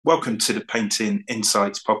Welcome to the Painting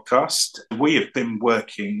Insights podcast. We have been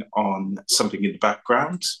working on something in the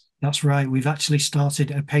background. That's right. We've actually started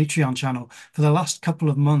a Patreon channel. For the last couple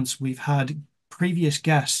of months, we've had previous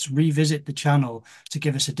guests revisit the channel to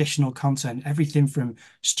give us additional content, everything from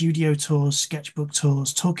studio tours, sketchbook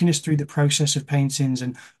tours, talking us through the process of paintings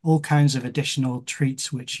and all kinds of additional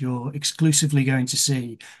treats, which you're exclusively going to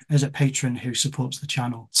see as a patron who supports the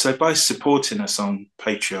channel. So, by supporting us on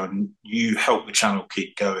Patreon, you help the channel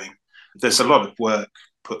keep going. There's a lot of work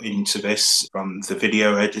put into this, from the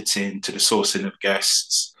video editing to the sourcing of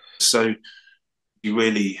guests. So, you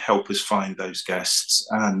really help us find those guests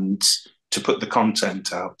and to put the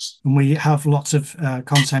content out. And we have lots of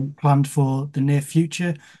content planned for the near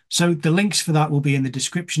future. So the links for that will be in the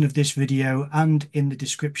description of this video and in the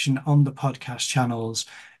description on the podcast channels.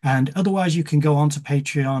 And otherwise, you can go on to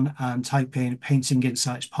Patreon and type in Painting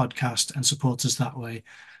Insights Podcast and support us that way.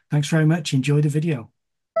 Thanks very much. Enjoy the video.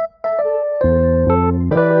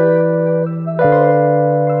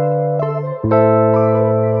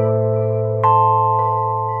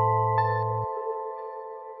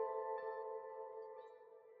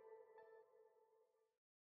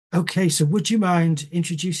 Okay, so would you mind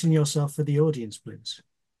introducing yourself for the audience, please?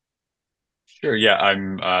 Sure. Yeah,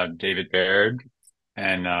 I'm David Baird,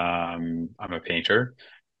 and I'm a painter,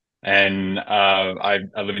 and I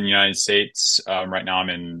live in the United States. Right now, I'm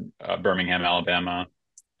in Birmingham, Alabama,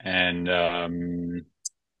 and I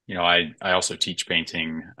also teach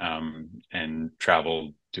painting and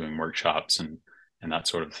travel doing workshops and that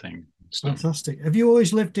sort of thing. So, Fantastic. Have you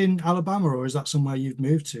always lived in Alabama, or is that somewhere you've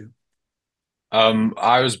moved to?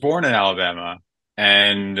 I was born in Alabama,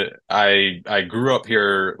 and I grew up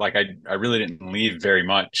here. Like I really didn't leave very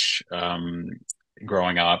much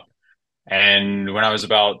growing up. And when I was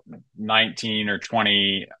about 19 or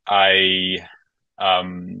 20, I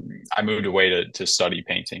moved away to study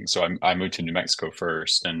painting. So I moved to New Mexico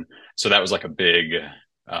first, and so that was like a big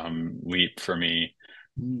leap for me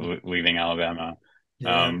Mm, leaving Alabama.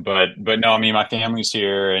 yeah. But no, I mean my family's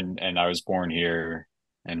here, and I was born here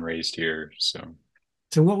and raised here. So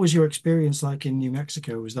So what was your experience like in New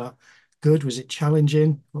Mexico? Was that good? Was it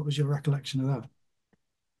challenging? What was your recollection of that?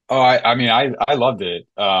 I mean I loved it.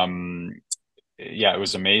 Yeah, it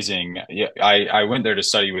was amazing. Yeah, I went there to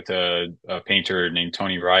study with a painter named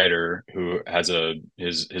Tony Ryder, who has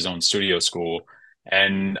his own studio school,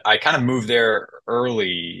 and I kind of moved there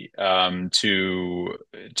early to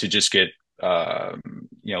just get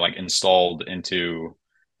like installed into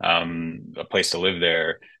a place to live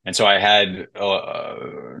there, and so I had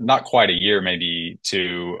not quite a year maybe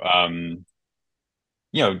to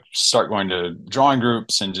start going to drawing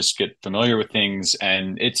groups and just get familiar with things.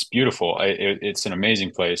 And it's beautiful. It's an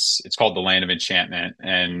amazing place. It's called the Land of Enchantment,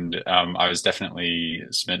 and I was definitely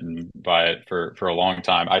smitten by it for a long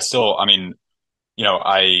time. I mean,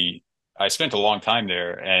 I spent a long time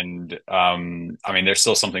there, and I mean, there's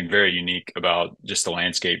still something very unique about just the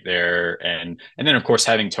landscape there, and then of course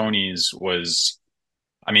having Tony's was,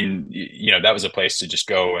 I mean, that was a place to just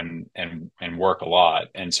go and work a lot.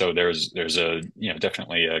 And so there's a,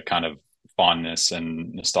 definitely a kind of fondness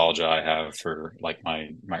and nostalgia I have for like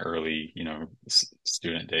my early,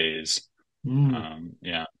 student days. Mm.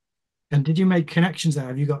 Yeah. And did you make connections there?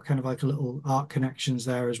 Have you got kind of like a little art connections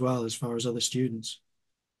there as well as far as other students?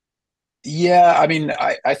 Yeah, I mean,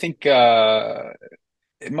 I think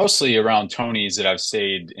mostly around Tony's that I've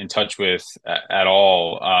stayed in touch with at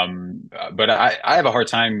all. But I have a hard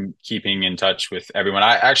time keeping in touch with everyone.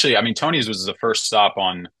 I mean, Tony's was the first stop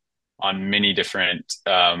on many different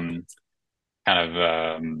kind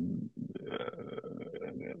of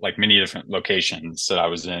like many different locations that I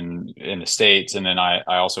was in the States, and then I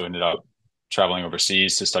also ended up traveling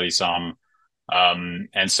overseas to study some.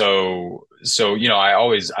 And so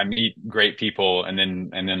I meet great people and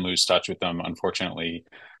then lose touch with them, unfortunately.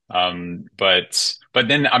 But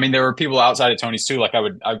then I mean there were people outside of Tony's too. Like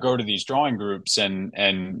I'd go to these drawing groups, and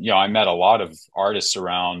I met a lot of artists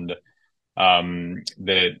around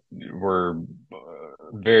that were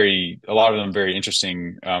a lot of them very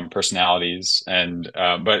interesting personalities. And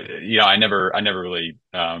but I never really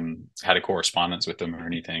had a correspondence with them or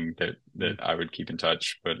anything that I would keep in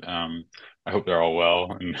touch. But I hope they're all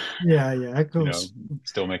well and Yeah, yeah, of you know course.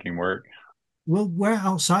 still making work. Well, where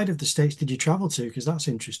outside of the States did you travel to? Because that's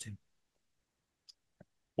interesting.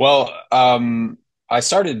 Well, I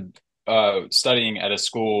started studying at a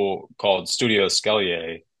school called Studio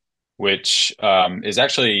Skellier, which is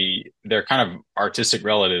actually they're kind of artistic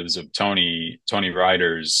relatives of Tony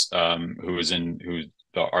Ryder's, who's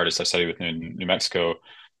the artist I studied with in New Mexico.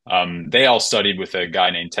 They all studied with a guy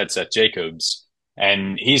named Ted Seth Jacobs,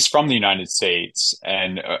 And he's from the United States,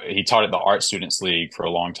 and he taught at the Art Students League for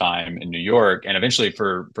a long time in New York. And eventually,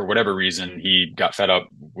 for whatever reason, he got fed up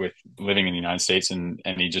with living in the United States, and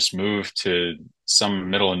he just moved to some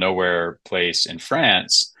middle of nowhere place in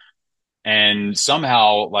France. And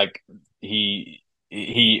somehow, like, he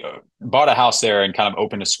bought a house there and kind of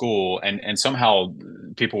opened a school, and somehow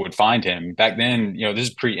people would find him. Back then, this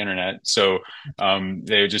is pre-internet, so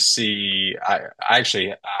they would just see. I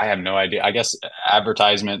have no idea. I guess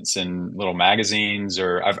advertisements in little magazines,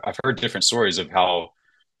 or I've heard different stories of how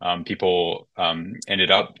people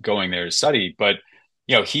ended up going there to study. But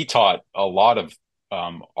he taught a lot of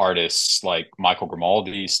artists like Michael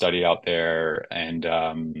Grimaldi studied out there, and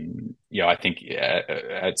I think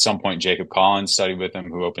at some point Jacob Collins studied with him,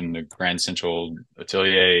 who opened the Grand Central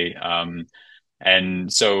Atelier.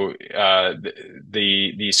 And so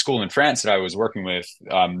the school in France that I was working with,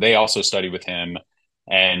 they also studied with him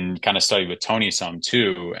and kind of studied with Tony some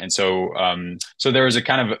too. And so there was a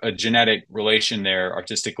kind of a genetic relation there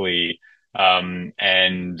artistically,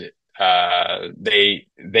 and they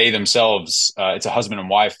themselves, it's a husband and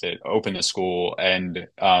wife that opened the school, and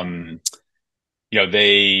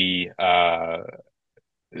they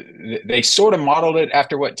sort of modeled it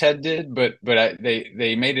after what Ted did, but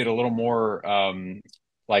they made it a little more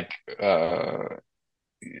like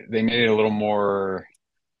they made it a little more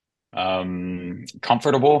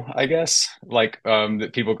comfortable, I guess, like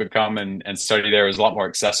that people could come and study there. It was a lot more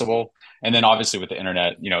accessible. And then obviously with the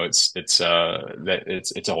internet, it's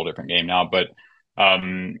a whole different game now. But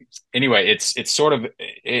anyway, it's sort of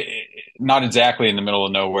not exactly in the middle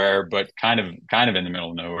of nowhere, but kind of in the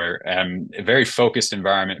middle of nowhere. A very focused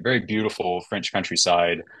environment, very beautiful French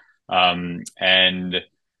countryside. And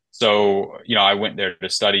so I went there to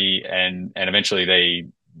study, and eventually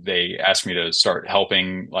they asked me to start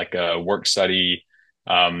helping like a work study,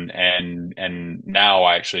 and now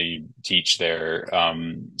I actually teach there.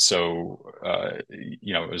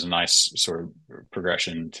 It was a nice sort of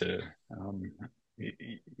progression to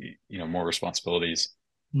more responsibilities.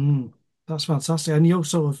 That's fantastic. And you're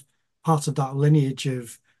sort of part of that lineage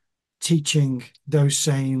of teaching those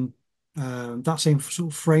same that same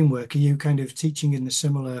sort of framework. Are you kind of teaching in the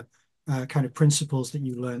similar kind of principles that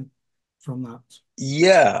you learned from that?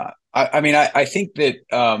 Yeah. I think that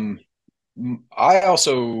I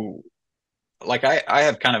also I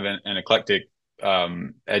have kind of an eclectic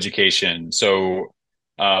education. So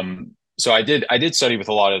I did study with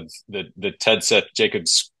a lot of the Ted Seth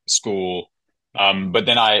Jacobs school, but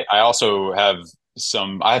then I also have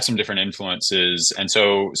some different influences, and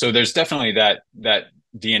so there's definitely that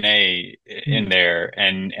DNA in there,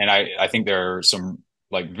 and I think there are some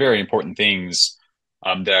like very important things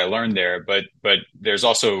that I learned there, but there's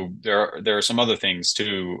also there are some other things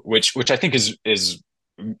too, which I think is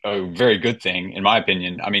a very good thing in my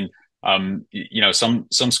opinion. I mean,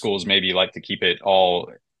 some schools maybe like to keep it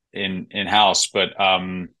all in house, but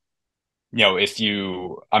if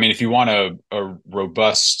you want a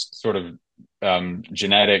robust sort of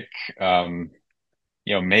genetic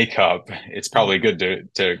makeup, it's probably good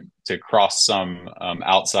to cross some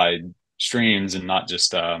outside streams and not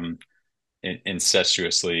just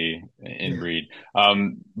incestuously inbreed.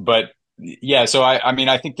 But yeah, so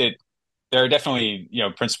I think that there are definitely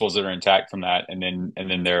principles that are intact from that, and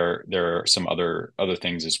then there are some other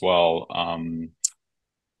things as well.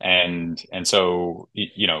 And so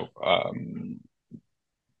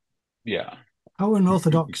yeah. How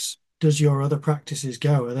unorthodox does your other practices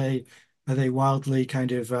go? Are they wildly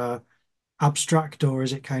kind of abstract, or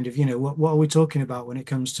is it kind of, what are we talking about when it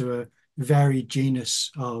comes to a varied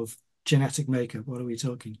genus of genetic makeup? What are we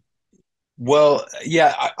talking? Well,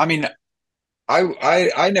 yeah, I mean,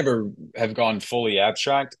 I never have gone fully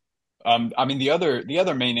abstract. The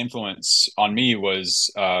other main influence on me was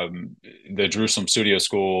the Jerusalem Studio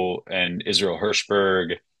School and Israel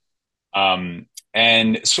Hirschberg,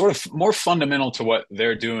 and sort of more fundamental to what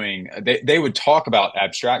they're doing. They would talk about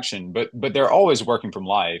abstraction, but they're always working from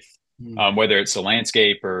life, whether it's a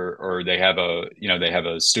landscape or they have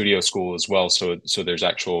a studio school as well. So there's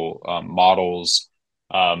actual models.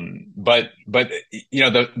 But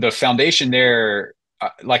the foundation there,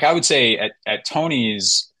 like I would say at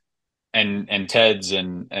Tony's and Ted's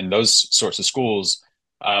and those sorts of schools,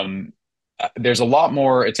 there's a lot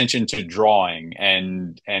more attention to drawing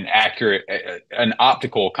and accurate, an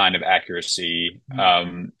optical kind of accuracy,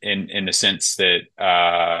 in the sense that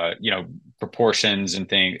proportions and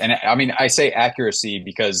things. And I mean, I say accuracy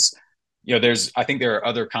because I think there are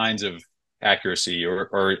other kinds of accuracy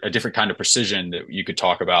or a different kind of precision that you could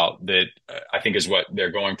talk about that I think is what they're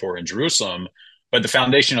going for in Jerusalem. But the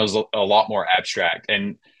foundation is a lot more abstract.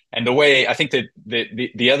 And and the way I think that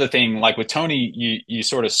the other thing, like with Tony, you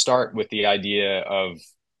sort of start with the idea of,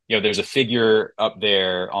 there's a figure up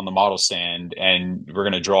there on the model stand, and we're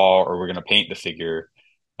going to draw or we're going to paint the figure.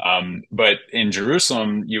 But in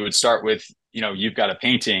Jerusalem, you would start with, you've got a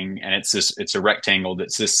painting and it's a rectangle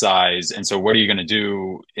that's this size. And so what are you going to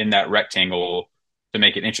do in that rectangle to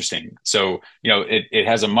make it interesting? So, it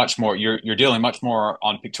has a much more, you're dealing much more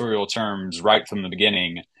on pictorial terms right from the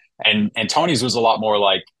beginning. And Tony's was a lot more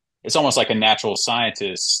like, it's almost like a natural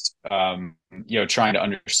scientist, trying to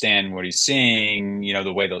understand what he's seeing,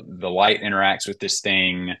 the way the light interacts with this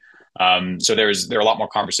thing. So there are a lot more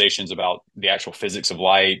conversations about the actual physics of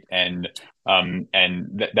light and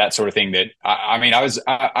that sort of thing. That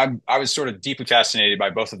I was sort of deeply fascinated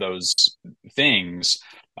by both of those things.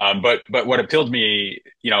 But what appealed to me,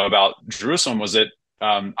 about Jerusalem was that,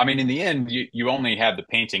 in the end, you only have the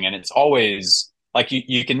painting, and it's always like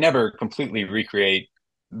you can never completely recreate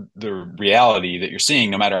the reality that you're seeing,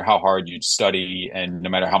 no matter how hard you study and no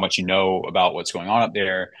matter how much you know about what's going on up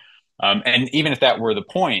there. And even if that were the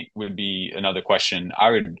point, would be another question I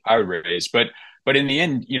would raise. But in the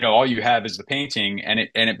end, all you have is the painting, and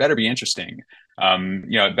it better be interesting.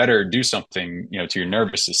 It better do something, to your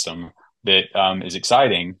nervous system that is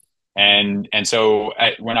exciting. And so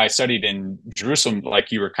when I studied in Jerusalem,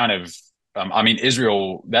 like you were kind of,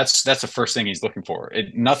 Israel, that's the first thing he's looking for.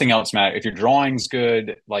 Nothing else matters. If your drawing's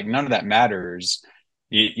good, like none of that matters.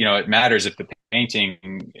 It matters if the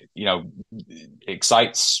painting,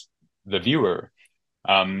 excites the viewer.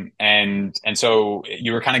 And so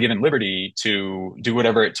you were kind of given liberty to do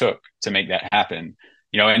whatever it took to make that happen.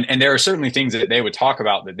 And there are certainly things that they would talk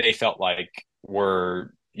about that they felt like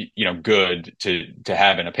were, good to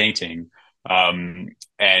have in a painting. And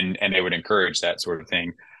they would encourage that sort of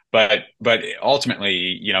thing. But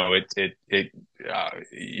ultimately,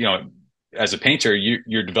 as a painter,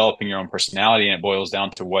 you're developing your own personality, and it boils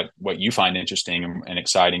down to what you find interesting and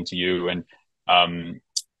exciting to you. And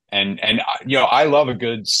I love a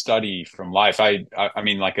good study from life.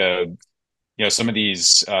 Some of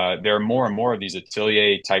these, there are more and more of these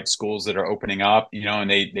atelier type schools that are opening up,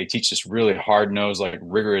 and they teach this really hard nosed, like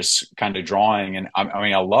rigorous kind of drawing. And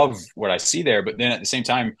I love what I see there, but then at the same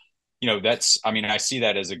time, I see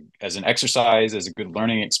that as an exercise, as a good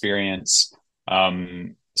learning experience.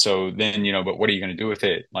 So then, but what are you going to do with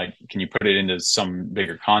it? Like, can you put it into some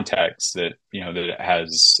bigger context that, that it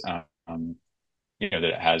has, that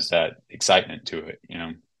it has that excitement to it,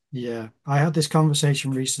 Yeah, I had this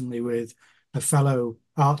conversation recently with a fellow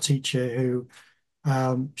art teacher who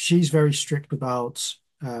she's very strict about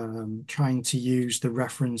trying to use the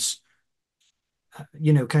reference,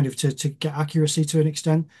 kind of to get accuracy to an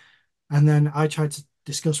extent. And then I tried to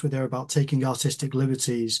discuss with her about taking artistic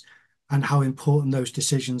liberties and how important those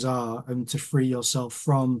decisions are, and to free yourself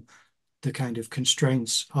from the kind of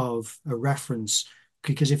constraints of a reference.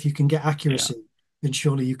 Because if you can get accuracy, then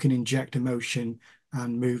surely you can inject emotion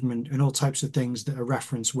and movement and all types of things that a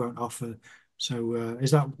reference won't offer. So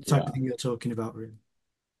is that the type of thing you're talking about, really?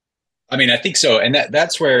 I think so. And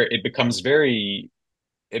that's where it becomes very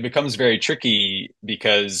tricky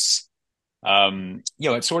because,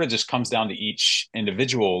 it sort of just comes down to each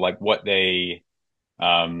individual, like what they,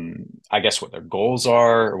 I guess what their goals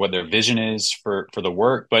are or what their vision is for the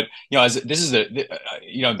work. But, as this is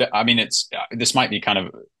this might be kind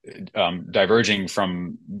of diverging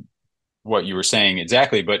from what you were saying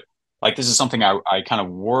exactly, but like this is something I kind of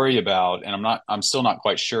worry about, and I'm still not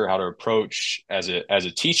quite sure how to approach as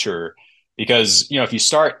a teacher, because if you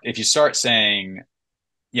start saying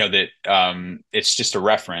that it's just a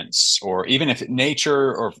reference, or even if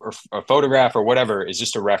nature or a photograph or whatever is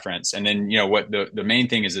just a reference, and then what the main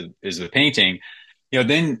thing is the painting,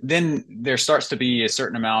 then there starts to be a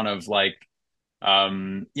certain amount of like,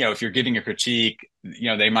 if you're giving a critique,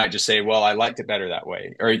 they might just say, well, I liked it better that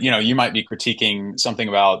way. Or, you might be critiquing something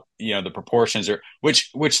about, the proportions, or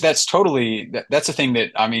which that's totally, that's a thing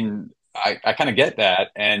that, I kind of get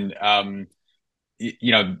that. And,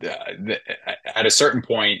 at a certain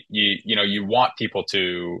point, you want people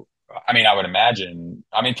to, I would imagine,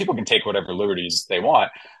 people can take whatever liberties they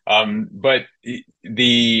want. But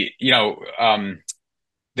the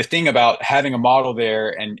thing about having a model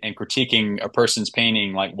there and critiquing a person's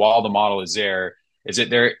painting, like while the model is there, is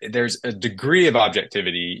that there's a degree of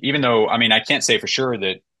objectivity, even though, I can't say for sure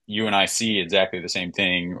that you and I see exactly the same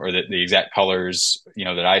thing, or that the exact colors,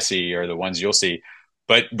 that I see are the ones you'll see.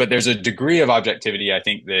 But there's a degree of objectivity, I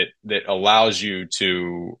think, that allows you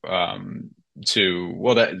to have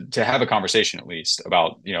a conversation at least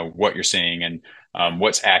about, what you're seeing, and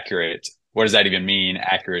what's accurate. What does that even mean,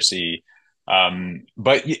 accuracy? But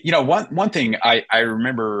one thing I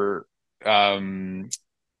remember, um,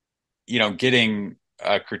 getting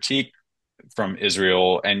a critique from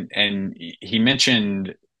Israel, and he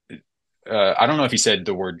mentioned, I don't know if he said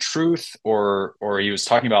the word truth, or he was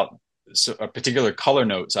talking about a particular color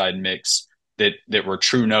notes I'd mixed that were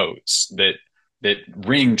true notes that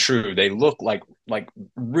ring true. They look like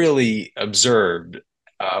really observed,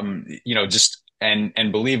 just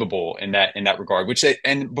and believable in that regard.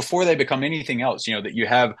 And before they become anything else, that you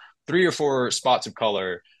have three or four spots of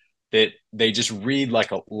color that they just read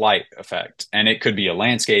like a light effect, and it could be a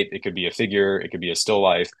landscape, it could be a figure, it could be a still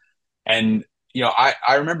life. And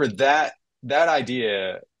I remember that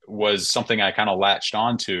idea was something I kind of latched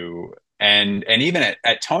onto, and even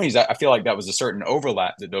at Tony's, I feel like that was a certain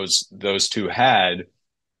overlap that those two had.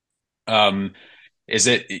 Um, is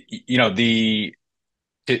it the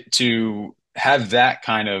to have that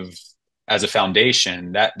kind of as a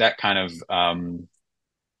foundation, that kind of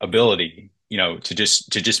ability, to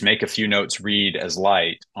just make a few notes read as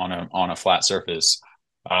light on a flat surface,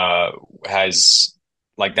 has,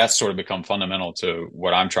 like, that's sort of become fundamental to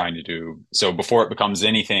what I'm trying to do. So before it becomes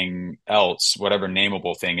anything else, whatever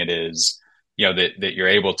nameable thing it is, that you're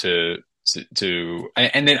able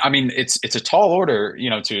and then, I mean, it's a tall order,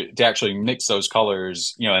 to actually mix those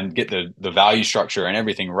colors, and get the value structure and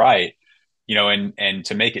everything right, and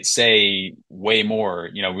to make it say way more,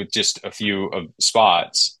 with just a few of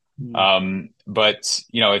spots. Mm. But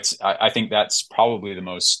I think that's probably the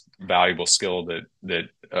most valuable skill that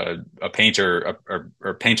a painter,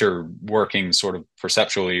 or painter working sort of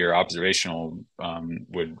perceptually or observational,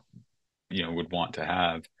 would want to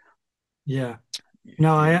have. Yeah.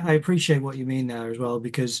 No, I appreciate what you mean there as well,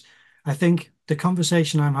 because I think the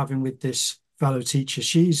conversation I'm having with this fellow teacher,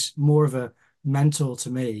 she's more of a mentor to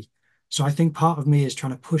me. So I think part of me is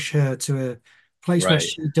trying to push her to a place where Right,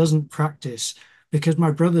 she doesn't practice, because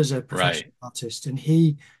my brother's a right, professional artist and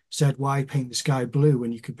he said, why paint the sky blue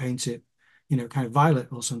when you could paint it, kind of violet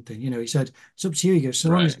or something? He said, it's up to you. He goes, so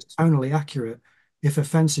long as right. it's tonally accurate, if a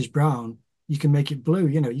fence is brown, you can make it blue.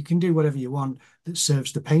 You can do whatever you want that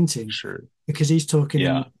serves the painting, Sure. because he's talking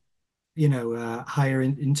in Yeah. higher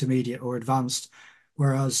intermediate or advanced.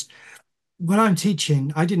 Whereas when I'm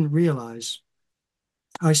teaching, I didn't realize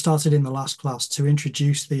I started in the last class to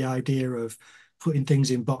introduce the idea of putting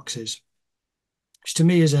things in boxes, which to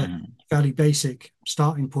me is a Mhm. fairly basic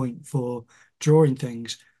starting point for drawing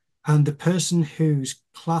things. And the person whose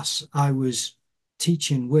class I was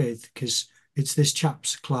teaching with, because it's this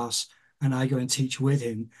chap's class and I go and teach with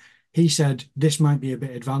him, he said this might be a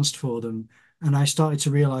bit advanced for them. And I started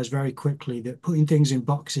to realize very quickly that putting things in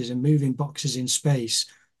boxes and moving boxes in space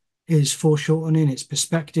is foreshortening, it's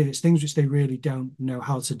perspective, it's things which they really don't know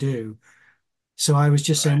how to do. So I was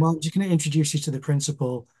just saying, Right. well, I'm just going to introduce you to the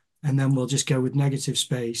principle, and then we'll just go with negative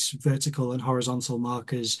space, vertical and horizontal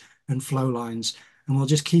markers, and flow lines. And we'll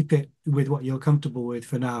just keep it with what you're comfortable with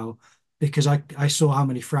for now, because I saw how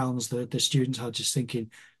many frowns the students had just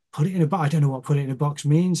thinking, put it in a box. I don't know what put it in a box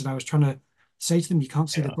means. And I was trying to say to them, you can't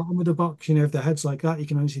see the Yeah. bottom of the box. If their head's like that, you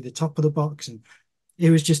can only see the top of the box. And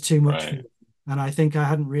it was just too much for Right. me. And I think I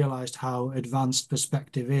hadn't realized how advanced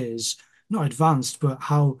perspective is. Not advanced, but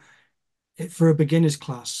how for a beginner's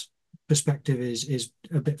class, perspective is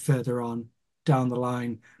a bit further on down the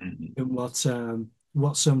line Mhm. than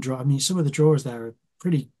what some draw. I mean, some of the drawers there are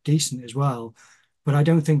pretty decent as well, but I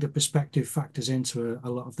don't think that perspective factors into a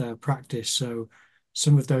lot of their practice. So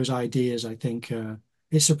some of those ideas, I think,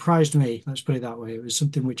 it surprised me. Let's put it that way. It was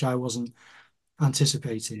something which I wasn't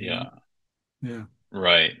anticipating. Yeah. Yeah.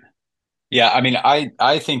 Right. Yeah. I mean,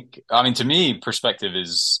 I think, I mean, to me, perspective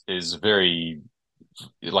is very,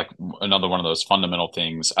 like, another one of those fundamental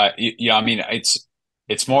things. Yeah. I mean,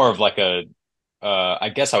 it's more of like I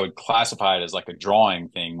guess I would classify it as like a drawing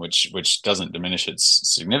thing, which doesn't diminish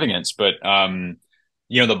its significance. But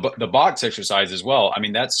the box exercise as well. I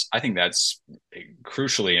mean, I think that's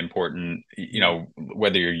crucially important.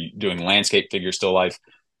 Whether you're doing landscape, figure, still life,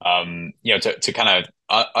 to kind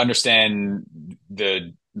of understand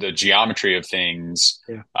the geometry of things.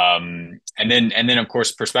 Yeah. And then of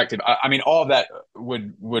course perspective. I mean, all of that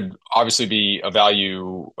would obviously be a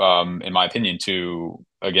value, in my opinion, to,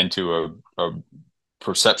 again, to a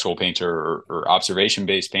perceptual painter, or observation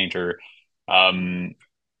based painter. Um,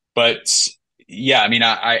 but yeah, I mean,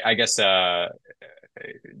 I guess the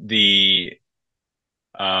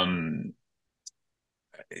um,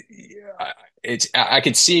 I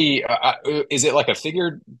could see. Is it like a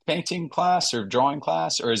figured painting class or drawing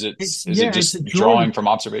class, or is it It's is it yeah, it's a just drawing drawing. from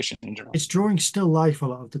observation in general? It's drawing still life a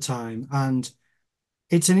lot of the time, and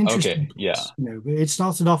it's an interesting Okay, yeah, class. But it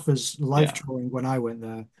started off as life yeah, drawing when I went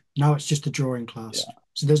there, Now it's just a drawing class. Yeah.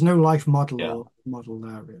 So there's no life model Yeah. or model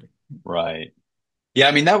there really. Right. Yeah,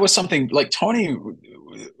 I mean that was something like Tony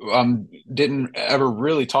didn't ever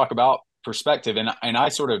really talk about perspective, and I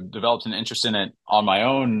sort of developed an interest in it on my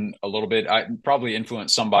own a little bit. I probably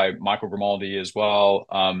influenced some by Michael Grimaldi as well.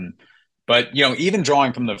 But even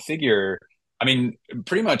drawing from the figure, I mean,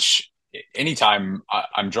 pretty much anytime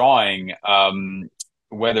I'm drawing,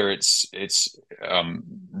 whether it's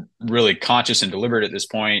really conscious and deliberate at this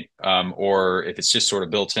point, or if it's just sort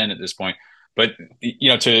of built in at this point. But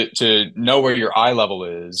to know where your eye level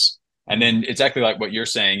is, and then exactly like what you're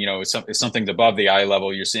saying, if something's above the eye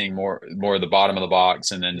level, you're seeing more of the bottom of the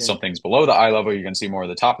box, and then Yeah. something's below the eye level, you're going to see more of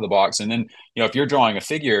the top of the box. And then if you're drawing a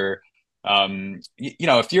figure,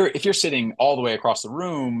 if you're sitting all the way across the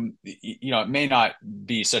room, it may not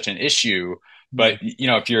be such an issue. But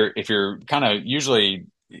if you're kind of usually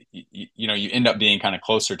you end up being kind of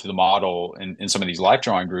closer to the model in some of these life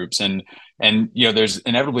drawing groups, and there's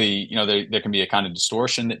inevitably there can be a kind of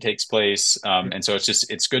distortion that takes place, and so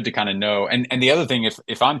it's good to kind of know. And the other thing,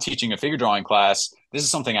 if I'm teaching a figure drawing class, this is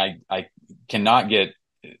something I cannot get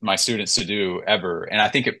my students to do ever, and I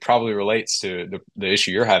think it probably relates to the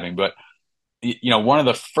issue you're having. But one of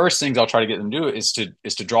the first things I'll try to get them to do is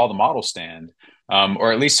to draw the model stand,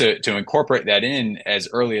 or at least to incorporate that in as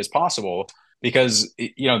early as possible, because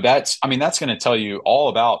that's going to tell you all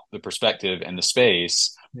about the perspective and the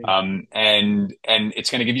space, and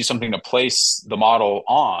it's going to give you something to place the model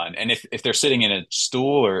on. And if they're sitting in a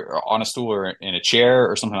stool or on a stool or in a chair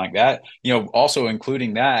or something like that, also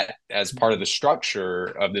including that as part of the structure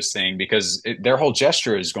of this thing, because their whole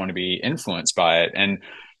gesture is going to be influenced by it.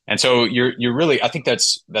 And so you're really, I think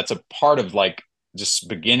that's a part of like just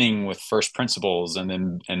beginning with first principles, and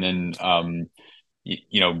then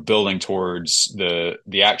building towards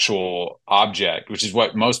the actual object, which is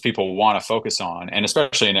what most people want to focus on, and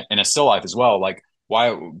especially in a still life as well. Like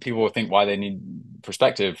why people think why they need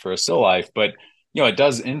perspective for a still life, but it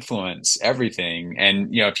does influence everything. And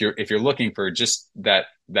if you're looking for just that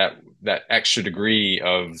extra degree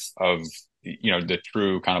of the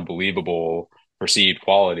true kind of believable perceived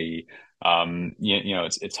quality,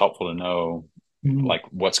 it's helpful to know like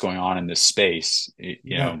what's going on in this space,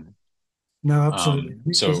 Yeah. No,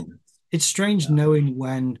 absolutely. So It's strange yeah. knowing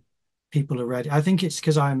when people are ready. I think it's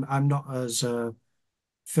because I'm not as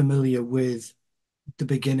familiar with the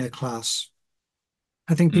beginner class.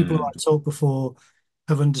 I think people who I've taught before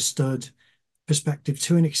have understood perspective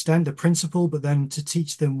to an extent, the principle, but then to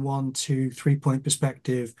teach them 1, 2, 3 point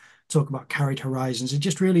perspective, talk about carried horizons, and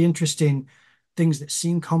just really interesting things that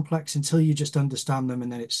seem complex until you just understand them,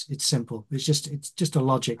 and then it's simple. It's just a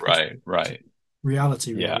logic. Right.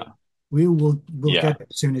 Reality, Yeah. really. We'll Yeah. get it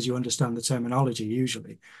as soon as you understand the terminology,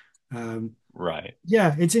 usually. Right.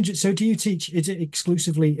 Yeah, it's interesting. So do you teach, is it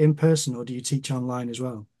exclusively in person or do you teach online as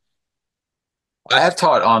well? I have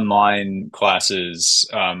taught online classes,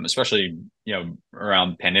 especially,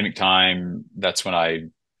 around pandemic time. That's when I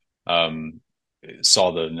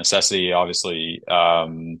saw the necessity, obviously.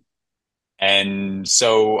 And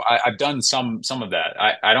so I've done some of that.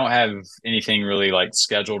 I don't have anything really like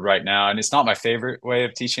scheduled right now, and it's not my favorite way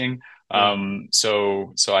of teaching. Yeah.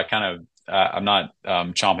 So I kind of I'm not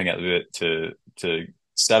chomping at the bit to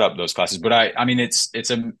set up those classes. But I mean it's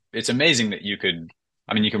amazing that you can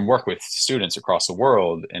work with students across the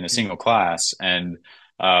world in a single class, and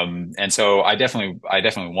so I definitely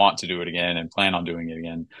want to do it again and plan on doing it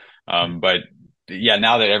again. But yeah,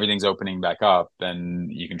 now that everything's opening back up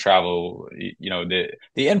and you can travel, the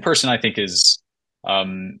in-person I think is,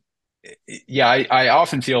 yeah, I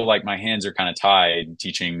often feel like my hands are kind of tied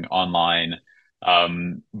teaching online.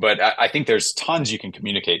 But I think there's tons you can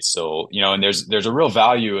communicate still, and there's a real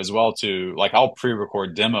value as well to, like, I'll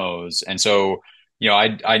pre-record demos. And so,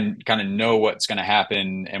 I kind of know what's going to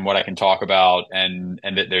happen and what I can talk about, and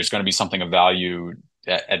that there's going to be something of value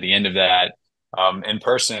at the end of that. In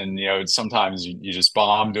person, sometimes you just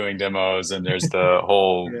bomb doing demos, and there's the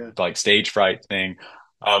whole Yeah. like stage fright thing.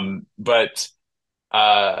 But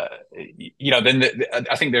then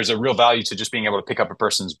I think there's a real value to just being able to pick up a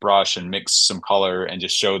person's brush and mix some color and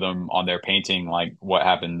just show them on their painting, like what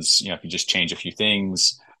happens, if you just change a few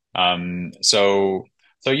things. So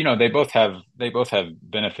they both have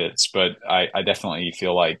benefits, but I definitely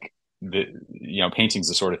feel like painting's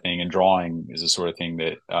the sort of thing, and drawing is the sort of thing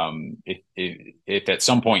that if at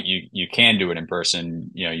some point you can do it in person,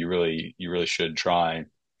 you really should try.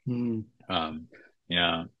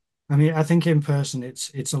 Yeah. I mean, I think in person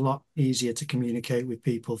it's a lot easier to communicate with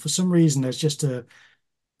people. For some reason, there's just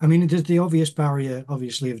I mean, there's the obvious barrier,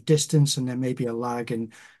 obviously, of distance, and there may be a lag.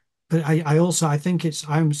 But I think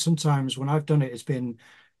I'm sometimes when I've done it, it's been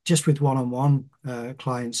just with one-on-one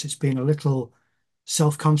clients, it's been a little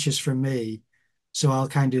self-conscious from me. So I'll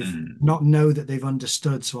kind of Mm, not know that they've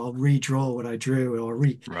understood. So I'll redraw what I drew or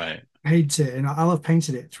right. repaint it. And I'll have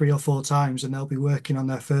painted it 3 or 4 times and they'll be working on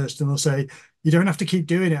their first and they'll say, you don't have to keep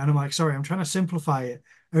doing it. And I'm like, sorry, I'm trying to simplify it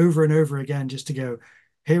over and over again just to go,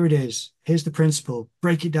 here it is. Here's the principle.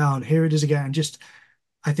 Break it down. Here it is again. And just,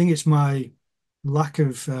 I think it's my lack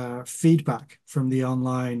of feedback from the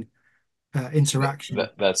online interaction.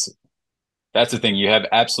 That's the thing. You have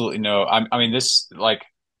absolutely no. I mean, this like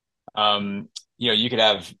you could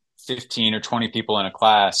have 15 or 20 people in a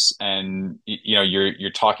class, and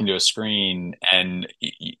you're talking to a screen, and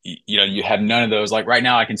you have none of those. Like right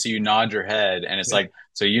now, I can see you nod your head, and it's Yeah. like,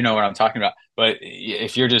 so you know what I'm talking about. But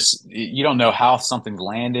if you're just, you don't know how something's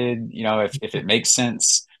landed, if it makes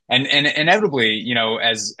sense. And inevitably,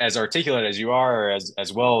 as articulate as you are, or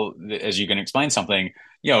as well as you can explain something,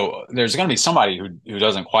 there's going to be somebody who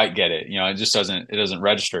doesn't quite get it. It doesn't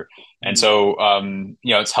register. And Mm. so,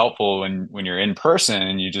 it's helpful when you're in person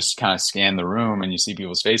and you just kind of scan the room and you see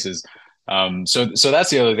people's faces. So that's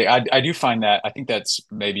the other thing. I do find that, I think that's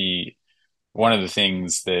maybe one of the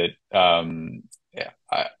things that, yeah,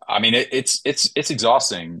 I mean, it's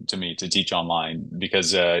exhausting to me to teach online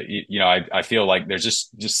because, I feel like there's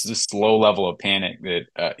just this low level of panic that,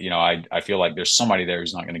 I feel like there's somebody there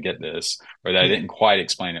who's not going to get this, or that I Yeah. didn't quite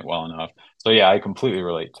explain it well enough. So yeah, I completely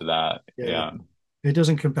relate to that. Yeah. Yeah. It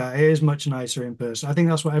doesn't compare. It is much nicer in person. I think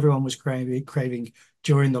that's what everyone was craving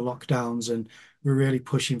during the lockdowns, and we're really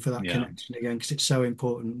pushing for that Yeah. connection again because it's so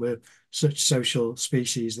important. We're such social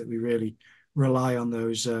species that we really rely on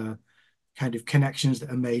those kind of connections that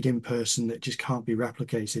are made in person that just can't be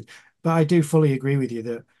replicated. But I do fully agree with you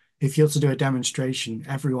that if you're to do a demonstration,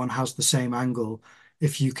 everyone has the same angle.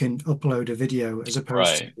 If you can upload a video as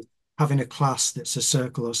opposed Right. to having a class that's a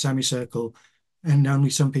circle or semicircle, and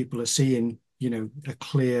only some people are seeing, a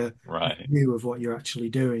clear Right. view of what you're actually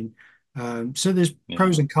doing. So there's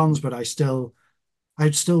pros Yeah. and cons, but I'd still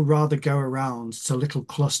rather go around to little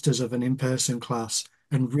clusters of an in-person class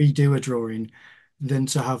and redo a drawing than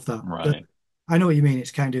to have that. But Right. I know what you mean.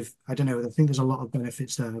 It's kind of, I don't know, I think there's a lot of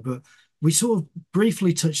benefits there, but we sort of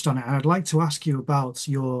briefly touched on it. And I'd like to ask you about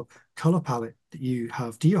your color palette that you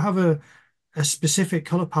have. Do you have a specific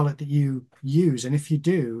color palette that you use? And if you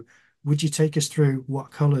do, would you take us through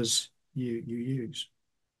what colors you use?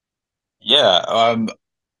 Yeah.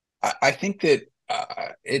 I think that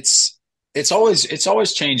it's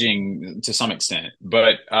always changing to some extent,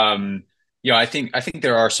 but I think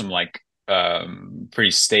there are some like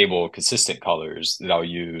pretty stable, consistent colors that I'll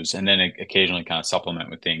use, and then occasionally kind of supplement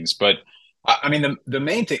with things. But I mean, the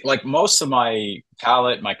main thing, like most of my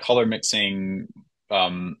palette, my color mixing,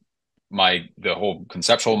 um, the whole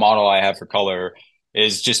conceptual model I have for color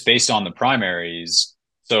is just based on the primaries.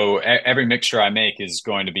 So every mixture I make is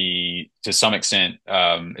going to be, to some extent,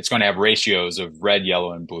 it's going to have ratios of red,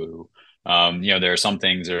 yellow, and blue. There are some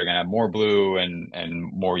things that are going to have more blue and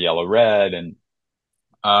more yellow, red,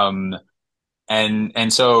 um,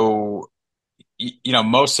 and so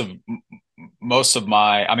most of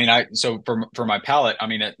my, I mean, so for my palette, I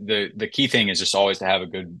mean, the key thing is just always to have a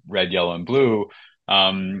good red, yellow, and blue.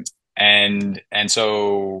 Um, and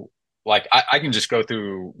so like I can just go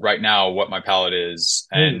through right now what my palette is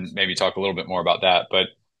and Please. maybe talk a little bit more about that. But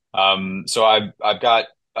so I've got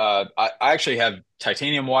I actually have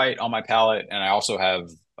titanium white on my palette, and I also have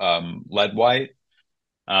lead white.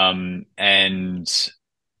 And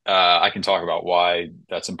I can talk about why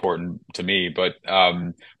that's important to me, but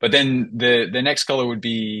then the next color would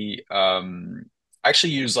be I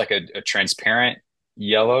actually use like a transparent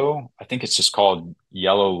yellow. I think it's just called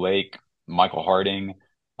Yellow Lake Michael Harding.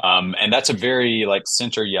 And that's a very like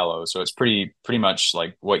center yellow, so it's pretty much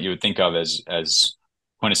like what you would think of as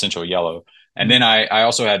quintessential yellow. And then Mm. I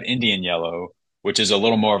also have Indian yellow, which is a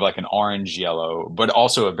little more of like an orange yellow, but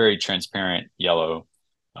also a very transparent yellow.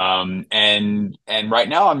 And right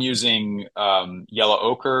now I'm using yellow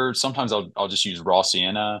ochre. Sometimes I'll just use raw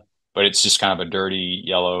sienna, but it's just kind of a dirty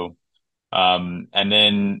yellow. And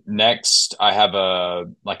then next I have a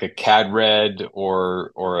like a cad red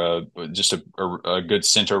or just a good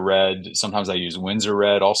center red. Sometimes I use Windsor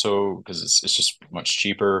red also because it's just much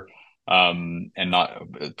cheaper. And not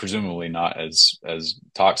presumably not as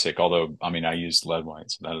toxic, although I mean I use lead white,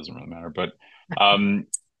 so that doesn't really matter. But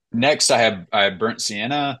next I have burnt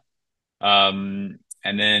sienna. And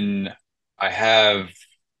then I have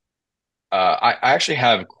I actually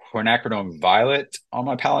have quinacridone violet on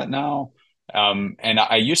my palette now. And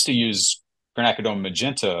I used to use quinacridone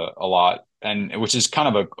magenta a lot, and which is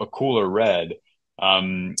kind of a cooler red.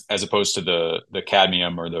 as opposed to the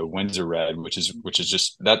cadmium or the Windsor red, which is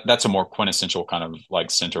just that's a more quintessential kind of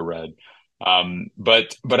like center red.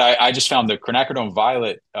 But I just found the quinacridone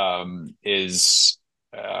violet is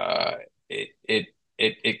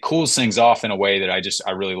it cools things off in a way that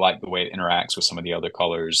I really like the way it interacts with some of the other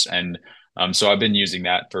colors, and so I've been using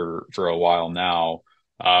that for a while now.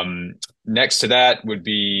 Next to that would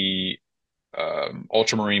be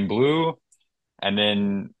ultramarine blue, and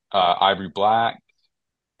then ivory black,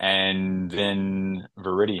 and then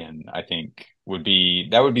Viridian, I think would be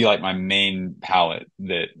like my main palette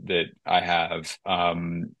that I have.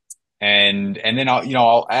 And then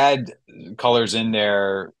I'll add colors in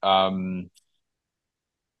there,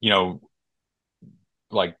 you know,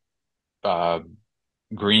 like uh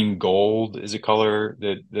green gold is a color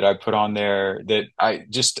that I put on there that I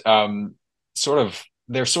just sort of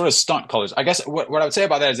they're sort of stunt colors. I guess what I would say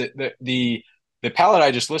about that is that the palette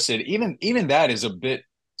I just listed, even that is a bit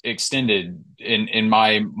extended in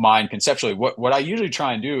my mind conceptually. What I usually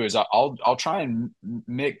try and do is I'll try and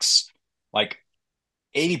mix like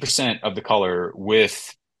 80% of the color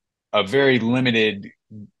with a very limited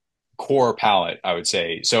core palette, I would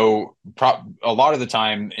say. So a lot of the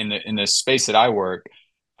time in the space that I work,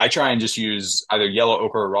 I try and just use either yellow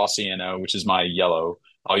ochre or raw sienna, which is my yellow.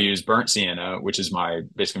 I'll use burnt sienna, which is my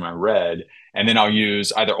basically my red, and then I'll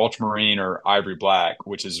use either ultramarine or ivory black,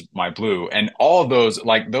 which is my blue. And all of those,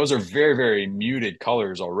 like those are very, very muted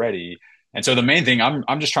colors already. And so the main thing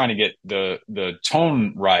I'm just trying to get the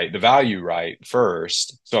tone right, the value right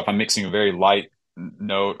first. So if I'm mixing a very light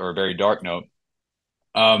note or a very dark note,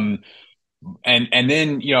 um, and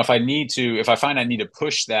then if I find I need to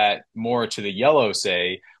push that more to the yellow,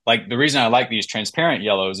 say, like the reason I like these transparent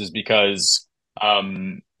yellows is because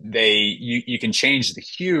you can change the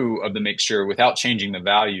hue of the mixture without changing the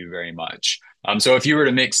value very much. So if you were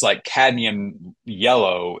to mix like cadmium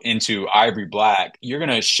yellow into ivory black, you're going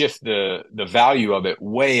to shift the value of it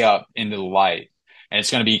way up into the light, and it's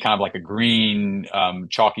going to be kind of like a green,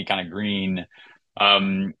 chalky kind of green.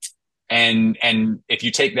 Um, and if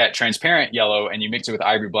you take that transparent yellow and you mix it with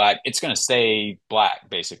ivory black, it's going to stay black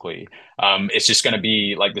basically. It's just going to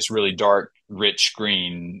be like this really dark, rich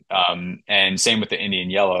green. And same with the Indian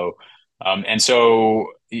yellow. And so,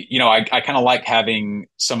 I kind of like having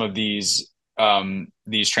some of these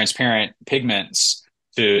transparent pigments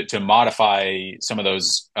to modify some of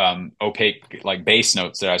those opaque like base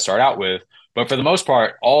notes that I start out with. But for the most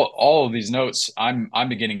part, all of these notes I'm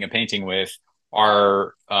beginning a painting with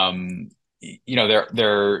are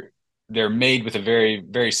they're made with a very,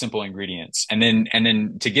 very simple ingredients, and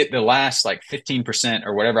then to get the last like 15%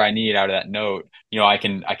 or whatever I need out of that note, I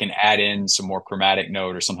can add in some more chromatic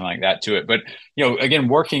note or something like that to it. But again,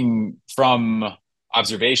 working from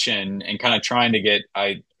observation and kind of trying to get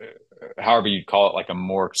however you'd call it, like a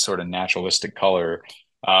more sort of naturalistic color.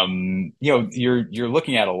 You're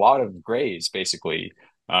looking at a lot of grays basically.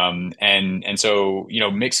 And so,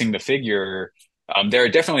 mixing the figure, there are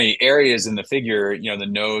definitely areas in the figure, the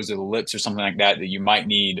nose or the lips or something like that you might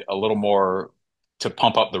need a little more to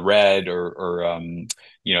pump up the red or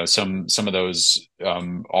some of those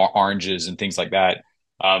oranges and things like that.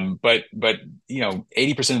 But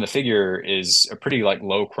 80% of the figure is a pretty like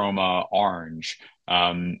low chroma orange.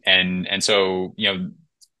 And so,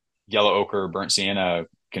 yellow ochre, burnt sienna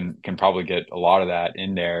can probably get a lot of that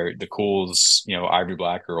in there. The cools, ivory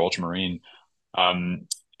black or ultramarine. And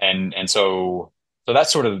so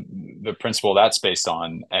that's sort of the principle that's based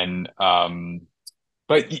on. And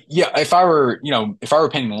but yeah, if I were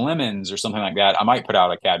painting lemons or something like that, I might put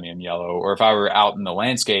out a cadmium yellow. Or if I were out in the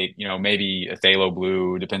landscape, maybe a phthalo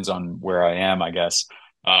blue, depends on where I am, I guess.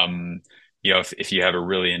 If you have a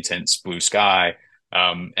really intense blue sky.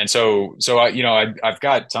 And so I've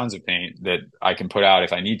got tons of paint that I can put out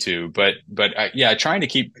if I need to, but trying to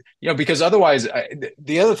keep, because otherwise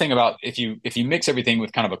the other thing about if you mix everything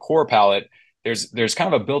with kind of a core palette, there's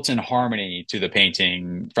kind of a built-in harmony to the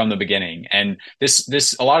painting from the beginning. And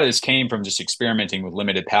a lot of this came from just experimenting with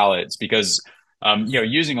limited palettes because,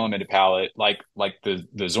 using a limited palette, like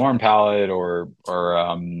the Zorn palette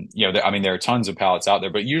there are tons of palettes out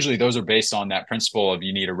there, but usually those are based on that principle of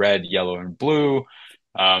you need a red, yellow, and blue,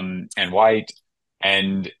 and white.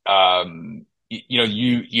 And,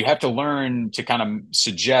 you have to learn to kind of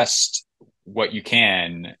suggest what you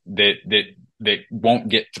can that won't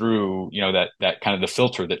get through, that kind of the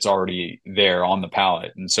filter that's already there on the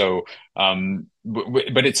palette. And so,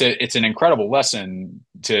 but it's an incredible lesson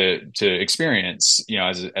to experience,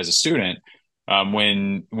 as a student,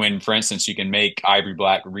 when, for instance, you can make ivory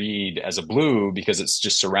black read as a blue because it's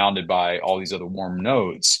just surrounded by all these other warm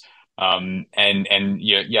notes. And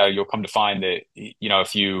yeah, you'll come to find that,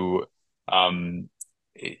 um,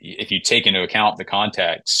 if you take into account the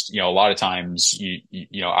context, a lot of times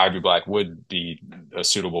ivory black would be a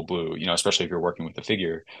suitable blue, especially if you're working with the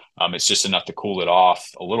figure. It's just enough to cool it off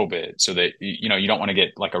a little bit so that, you don't want to get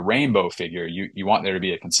like a rainbow figure. You want there to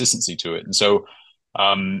be a consistency to it. And so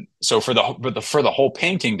for the whole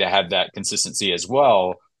painting to have that consistency as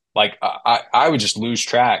well, like I would just lose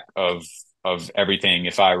track of everything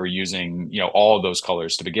if I were using, all of those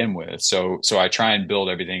colors to begin with. So I try and build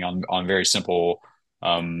everything on very simple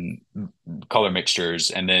um color mixtures,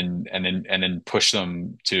 and then push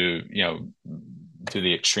them to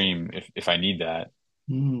the extreme if I need that.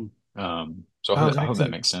 Mm. So That was I hope that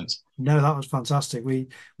excellent. makes sense. No, that was fantastic. We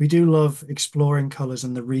do love exploring colors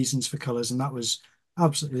and the reasons for colors, and that was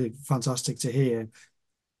absolutely fantastic to hear.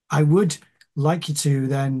 I would like you to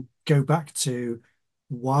then go back to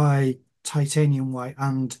why titanium white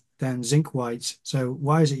and then zinc white. So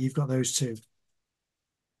why is it you've got those two?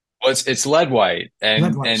 Well, it's lead white,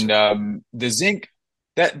 Lead and white, and sorry. the zinc,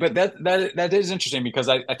 that is interesting because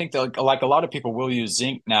I think that like a lot of people will use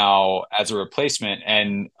zinc now as a replacement,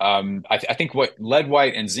 and I think what lead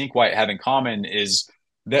white and zinc white have in common is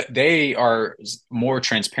that they are more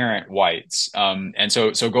transparent whites. And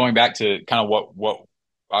so going back to kind of what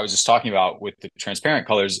I was just talking about with the transparent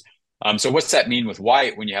colors. So what's that mean with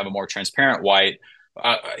white when you have a more transparent white?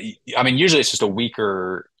 Uh, I mean, usually it's just a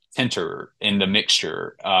weaker tinter in the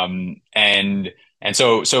mixture. And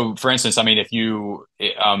so for instance, I mean, if you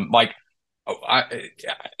like,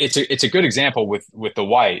 it's a good example with the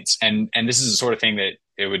whites, and this is the sort of thing that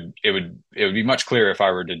it would be much clearer if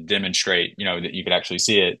I were to demonstrate, that you could actually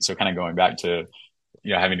see it. So kind of going back to,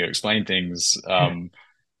 having to explain things Yeah.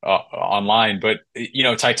 online. But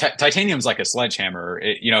titanium is like a sledgehammer.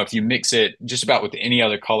 If you mix it just about with any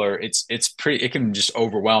other color, it can just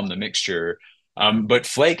overwhelm the mixture. But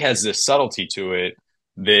flake has this subtlety to it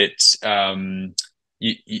that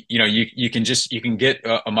you can get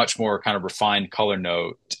a much more kind of refined color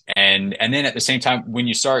note. And then at the same time, when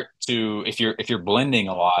you start to, if you're blending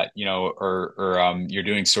a lot, or you're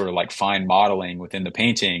doing sort of like fine modeling within the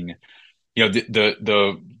painting,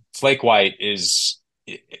 the flake white is,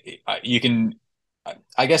 you can,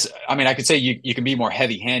 I guess, I mean, I could say you can be more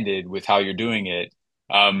heavy handed with how you're doing it.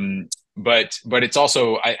 But it's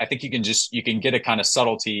also, I think you can get a kind of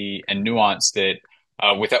subtlety and nuance that,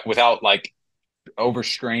 without like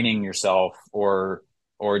overstraining yourself, or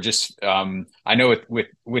just, I know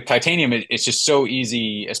with titanium, it's just so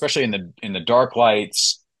easy, especially in the dark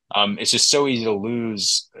lights. It's just so easy to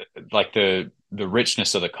lose like the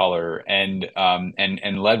richness of the color, and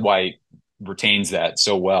lead white retains that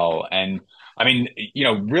so well. And I mean,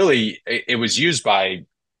 really, it was used by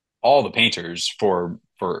all the painters for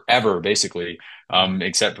forever, basically,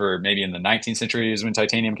 except for maybe in the 19th century is when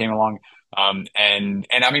titanium came along. And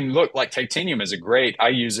I mean, look, like titanium is a great. I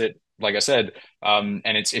use it, like I said, and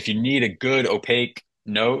it's, if you need a good opaque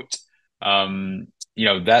note,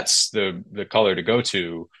 that's the color to go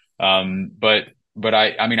to. But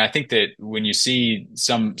I mean, I think that when you see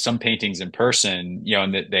some paintings in person,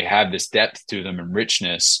 and that they have this depth to them and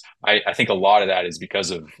richness, I think a lot of that is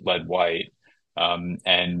because of lead white.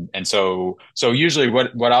 And so usually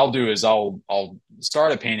what I'll do is I'll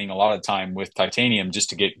start a painting a lot of time with titanium just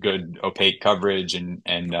to get good opaque coverage, and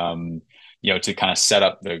to kind of set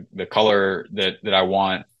up the color that I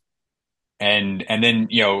want. And then,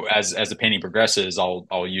 as the painting progresses,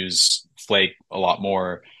 I'll use flake a lot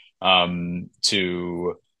more,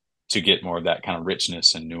 to get more of that kind of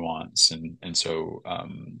richness and nuance. And so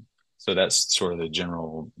that's sort of the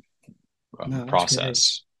general No, that's great.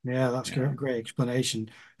 process. Yeah, that's Yeah. great explanation.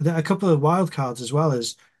 There are a couple of wild cards as well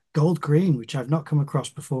as gold green, which I've not come across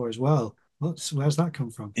before as well. Where's that come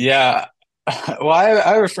from? Yeah. Well, I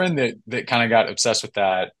have a friend that kind of got obsessed with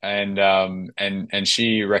that, and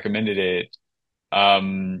she recommended it.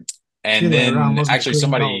 Um It's the and other way around, then wasn't it? actually Green gold,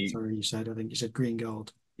 somebody, sorry, you said. I think you said green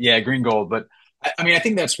gold. yeah, green gold. But I mean, I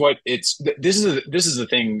think that's what it's, this is the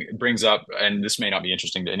thing it brings up, and this may not be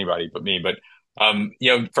interesting to anybody but me, but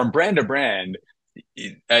from brand to brand,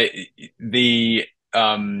 uh, the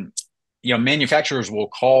manufacturers will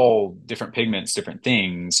call different pigments different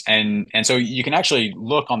things, and so you can actually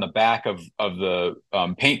look on the back of the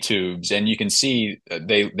paint tubes, and you can see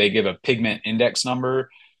they give a pigment index number.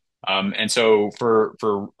 And so for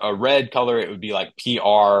a red color, it would be like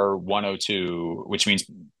PR 102, which means,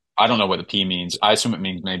 I don't know what the P means. I assume it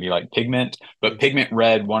means maybe like pigment, but Yeah. pigment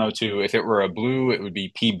red 102. If it were a blue, it would be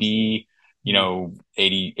PB, Mm.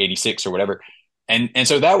 80, 86 or whatever. and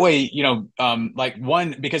so that way, like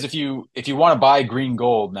one, because if you want to buy green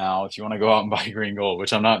gold now, if you want to go out and buy green gold,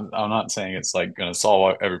 which I'm not saying it's like going to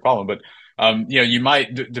solve every problem, but you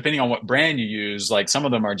might, depending on what brand you use, like some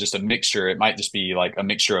of them are just a mixture. It might just be like a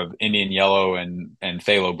mixture of Indian yellow and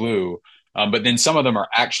phthalo blue. But then some of them are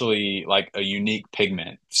actually like a unique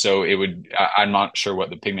pigment. So I'm not sure what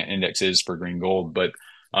the pigment index is for green gold, but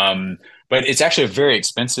it's actually a very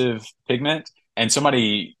expensive pigment. And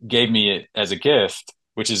somebody gave me it as a gift,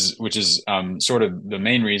 which is sort of the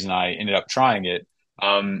main reason I ended up trying it.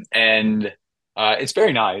 And it's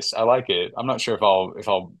very nice. I like it. I'm not sure if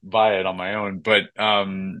I'll buy it on my own, but I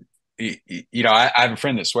have a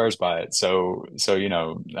friend that swears by it.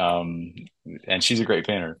 And she's a great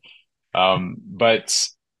painter. But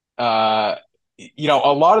a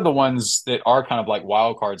lot of the ones that are kind of like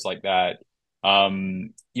wild cards like that,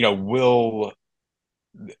 will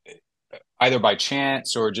either by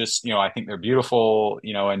chance or just, I think they're beautiful,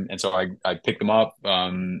 and so I pick them up,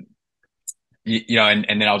 and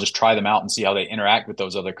then I'll just try them out and see how they interact with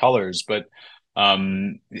those other colors. But,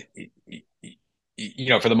 for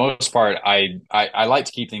the most part, I like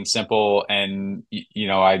to keep things simple, and,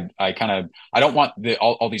 I don't want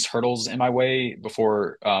all these hurdles in my way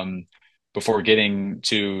before getting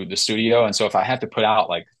to the studio. And so if I have to put out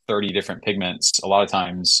like 30 different pigments, a lot of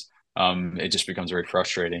times, it just becomes very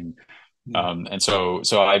frustrating. And so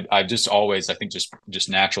I've just always, I think, just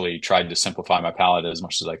naturally tried to simplify my palette as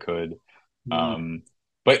much as I could. Mm. Um,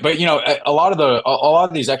 but a lot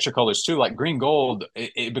of these extra colors too, like green gold,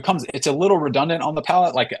 it's a little redundant on the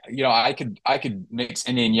palette. Like, I could mix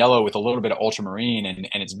Indian yellow with a little bit of ultramarine,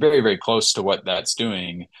 and it's very, very close to what that's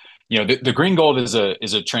doing. The green gold is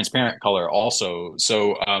a transparent color also.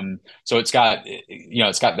 So it's got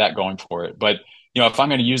that going for it. But if I'm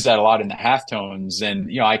going to use that a lot in the halftones, then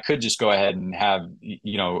I could just go ahead and have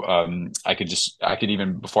I could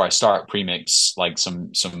even, before I start, premix like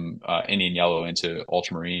some Indian yellow into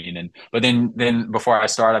ultramarine, but then before I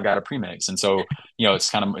start, I've got a premix, and so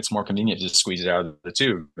it's more convenient to just squeeze it out of the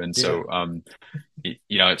tube. And so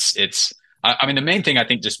it's I mean, the main thing, I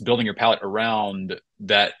think, just building your palette around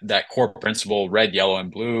that core principle, red, yellow,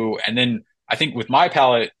 and blue. And then I think with my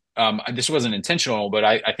palette, this wasn't intentional, but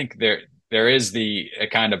I think there is the a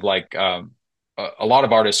kind of like a lot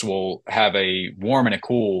of artists will have a warm and a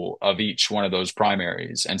cool of each one of those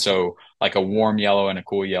primaries, and so like a warm yellow and a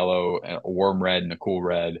cool yellow, a warm red and a cool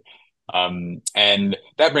red. And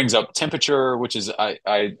that brings up temperature, which is I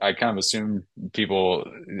kind of assume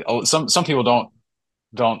some people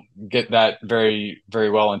don't get that very, very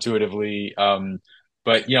well intuitively.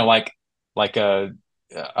 But like a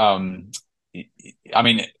um I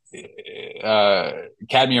mean, uh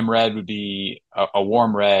cadmium red would be a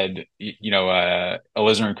warm red.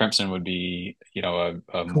 Alizarin crimson would be a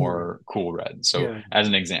Cool. more cool red. So Yeah. as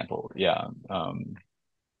an example, yeah.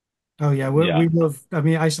 Oh yeah, we Yeah. love. I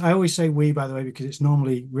mean, I always say we, by the way, because it's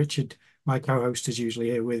normally Richard, my co-host, is usually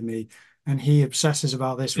here with me, and he obsesses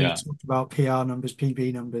about this. We Yeah. talk about PR numbers,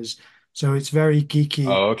 PB numbers, so it's very geeky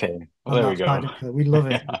Oh, okay. Well, on there we that side go. of color. We love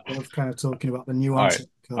it. Yeah. We love kind of talking about the All nuance right.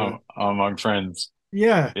 of color. Among friends.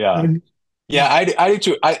 Yeah, Yeah. and Yeah, I do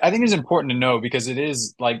too. I think it's important to know, because it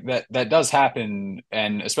is like that does happen,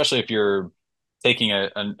 and especially if you're taking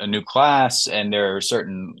a new class and there are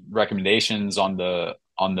certain recommendations on the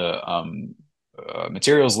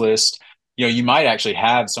materials list. You might actually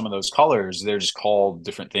have some of those colors. They're just called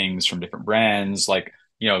different things from different brands, like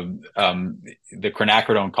the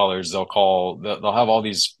quinacridone colors. They'll have all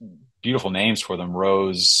these beautiful names for them,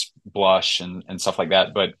 rose, blush, and stuff like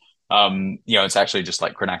that. But it's actually just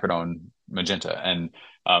like quinacridone magenta, and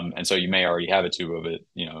so you may already have a tube of it,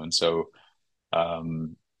 and so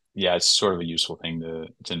yeah, it's sort of a useful thing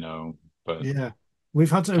to know, but yeah,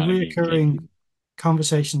 we've had a kind of geeky. reoccurring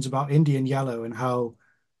conversations about Indian yellow and how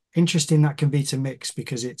interesting that can be to mix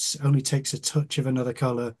because it's only takes a touch of another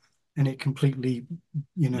color and it completely,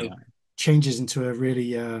 you know, Yeah. changes into a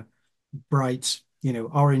really bright,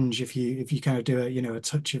 orange if you kind of do a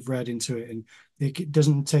touch of red into it, and it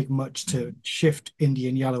doesn't take much to shift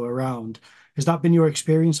Indian yellow around. Has that been your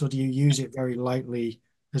experience, or do you use it very lightly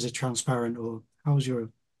as a transparent, or how's your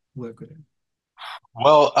work with it?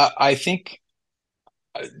 Well, I think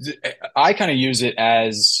I kind of use it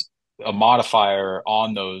as a modifier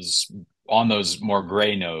on those more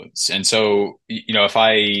gray notes. And so,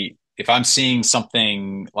 if I'm seeing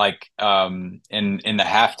something like in the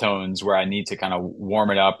halftones where I need to kind of warm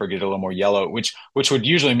it up or get a little more yellow, which would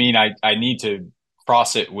usually mean I need to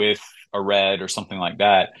cross it with a red or something like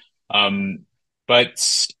that. But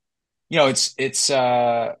it's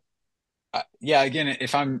yeah, again,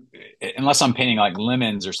 unless I'm painting like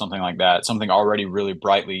lemons or something like that, something already really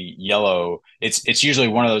brightly yellow, it's usually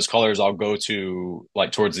one of those colors I'll go to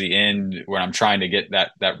like towards the end when I'm trying to get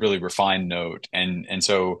that really refined note. And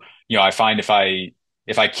so, I find if I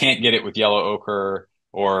can't get it with yellow ochre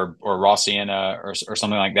or raw sienna or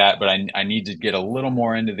something like that, but I need to get a little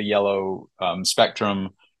more into the yellow spectrum,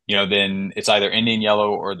 then it's either Indian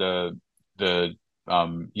yellow or the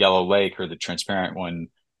yellow lake or the transparent one,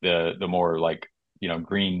 the more like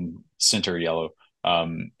green center yellow.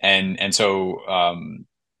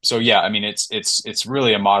 So yeah, I mean it's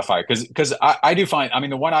really a modifier because I do find, I mean,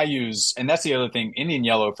 the one I use, and that's the other thing, Indian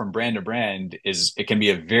yellow from brand to brand is, it can be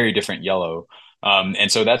a very different yellow.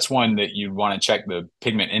 And so that's one that you want to check the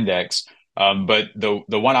pigment index. But the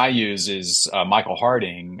one I use is Michael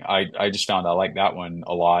Harding. I just found I like that one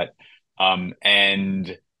a lot.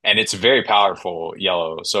 And it's a very powerful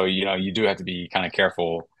yellow. So, you do have to be kind of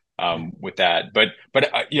careful with that. But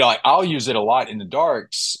like, I'll use it a lot in the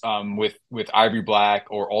darks with ivory black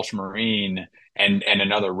or ultramarine and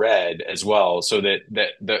another red as well. So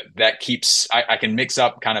that keeps, I can mix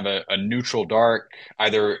up kind of a neutral dark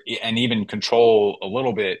either, and even control a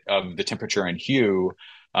little bit of the temperature and hue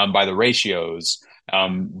by the ratios.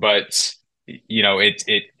 But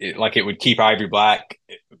like, it would keep ivory black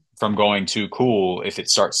from going too cool if it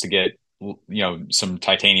starts to get some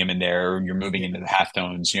titanium in there, or you're moving into the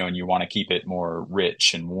halftones, and you want to keep it more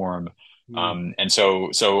rich and warm. And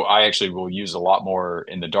so I actually will use a lot more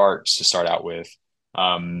in the darks to start out with.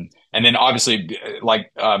 And then obviously,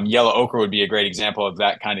 like, yellow ochre would be a great example of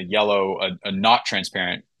that kind of yellow, a not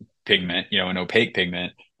transparent pigment, an opaque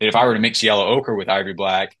pigment, that if I were to mix yellow ochre with ivory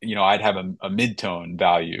black, I'd have a mid-tone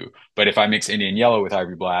value. But if I mix Indian yellow with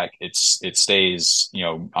ivory black, it stays,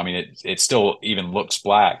 I mean, it still even looks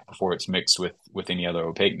black before it's mixed with any other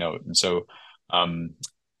opaque note. And so,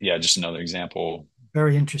 yeah, just another example.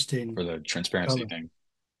 Very interesting For the transparency thing.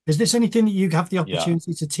 Is this anything that you have the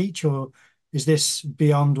opportunity Yeah. to teach, or is this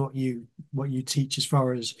beyond what you teach as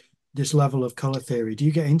far as this level of color theory? Do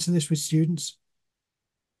you get into this with students?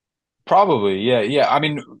 Probably, yeah. I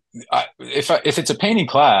mean, if it's a painting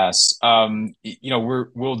class,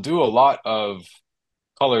 we'll do a lot of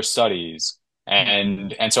color studies,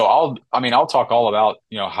 and so I'll talk all about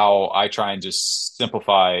how I try and just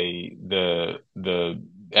simplify the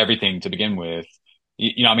everything to begin with.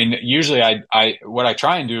 I mean, usually I what I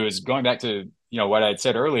try and do is, going back to what I'd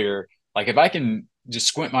said earlier, like, if I can just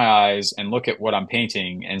squint my eyes and look at what I'm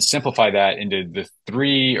painting and simplify that into the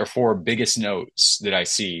 3 or 4 biggest notes that I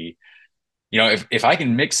see, if I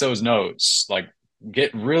can mix those notes, like,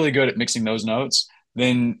 get really good at mixing those notes,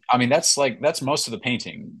 then I mean, that's most of the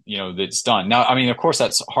painting, that's done. Now, I mean, of course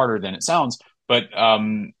that's harder than it sounds, but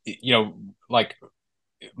like,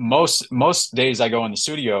 most days I go in the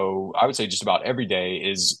studio, I would say just about every day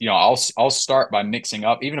is, I'll start by mixing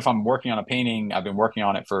up, even if I'm working on a painting, I've been working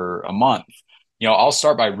on it for a month. I'll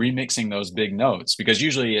start by remixing those big notes, because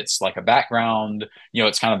usually it's like a background,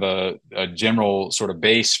 it's kind of a general sort of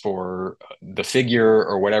base for the figure,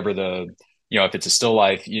 or whatever if it's a still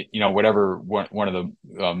life, whatever one of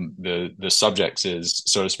the subjects is,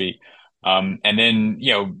 so to speak. And then,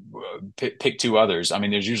 pick 2 others. I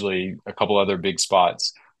mean, there's usually a couple other big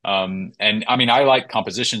spots. And I mean, I like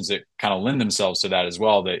compositions that kind of lend themselves to that as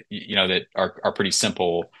well, that, that are pretty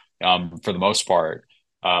simple, for the most part.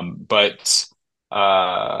 But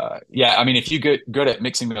yeah, I mean, if you get good at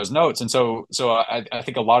mixing those notes, and so I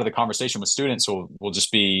think a lot of the conversation with students will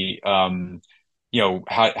just be, how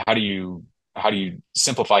do you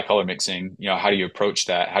simplify color mixing? How do you approach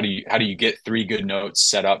that? How do you get 3 good notes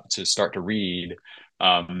set up to start to read?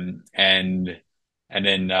 And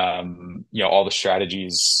then, all the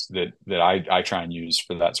strategies that I try and use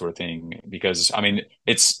for that sort of thing, because I mean,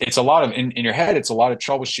 it's a lot of, in your head, it's a lot of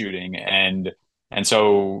troubleshooting. And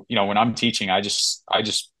so, when I'm teaching, I just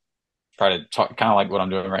try to talk, kind of like what I'm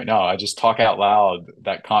doing right now. I just talk out loud,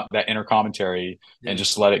 that inner commentary, and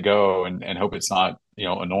just let it go, and hope it's not,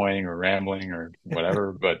 annoying or rambling or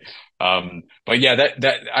whatever. But yeah,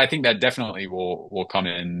 that I think that definitely will come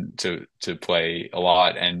in to play a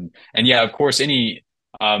lot. And yeah, of course, I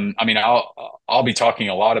mean, I'll be talking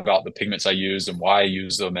a lot about the pigments I use and why I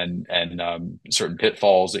use them, and certain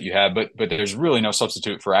pitfalls that you have, but there's really no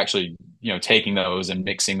substitute for actually, taking those and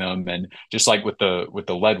mixing them. And just like with the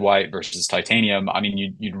lead white versus titanium, I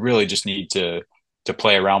mean, you'd really just need to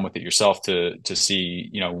play around with it yourself to see,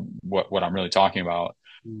 what I'm really talking about.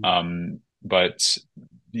 But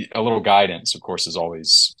a little guidance, of course, is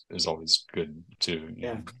always good too.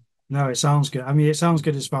 Yeah. No, it sounds good. I mean, it sounds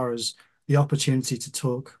good as far as the opportunity to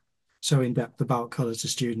talk so in depth about color to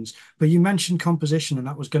students. But you mentioned composition, and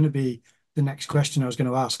that was going to be the next question I was going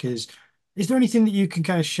to ask is there anything that you can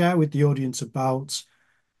kind of share with the audience about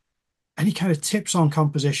any kind of tips on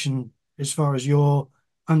composition as far as your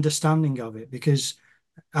understanding of it? Because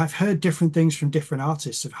I've heard different things from different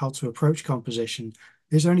artists of how to approach composition.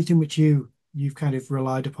 Is there anything which you've kind of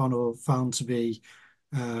relied upon or found to be,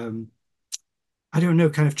 um, I don't know,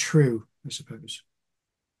 kind of true, I suppose?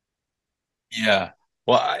 Yeah.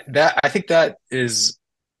 Well, I think that is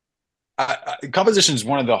composition is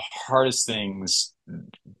one of the hardest things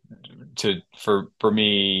for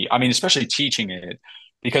me. I mean, especially teaching it,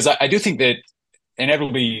 because I do think that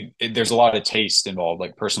inevitably there's a lot of taste involved,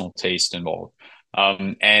 like personal taste involved.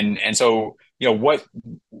 And so, what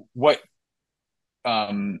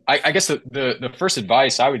I guess the first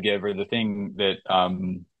advice I would give, or the thing that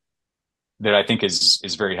I think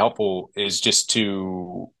is very helpful, is just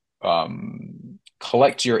to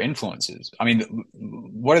collect your influences. I mean,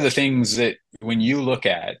 what are the things that when you look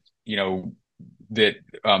at, that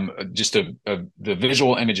just the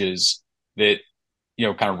visual images that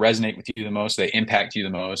kind of resonate with you the most, they impact you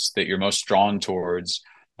the most, that you're most drawn towards.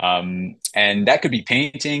 And that could be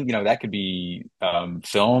painting, that could be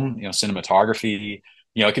film, cinematography,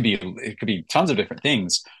 it could be tons of different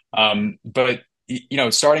things. But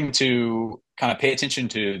starting to kind of pay attention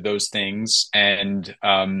to those things, and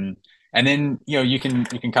then you can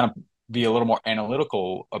kind of be a little more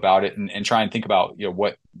analytical about it, and try and think about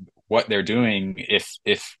what they're doing, if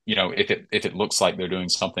it looks like they're doing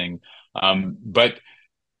something. But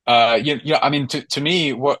I mean, to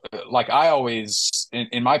me, what, like, I always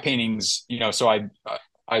in my paintings, so I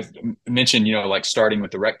mentioned, like, starting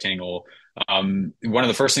with the rectangle. One of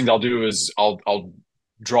the first things I'll do is I'll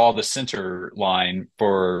draw the center line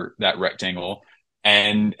for that rectangle,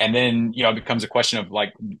 and then it becomes a question of,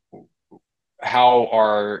 like, how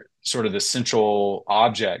are sort of the central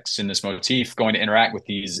objects in this motif going to interact with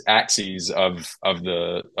these axes of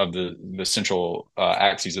the central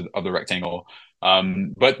axes of the rectangle.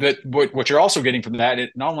 But what you're also getting from that,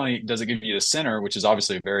 it not only does it give you the center, which is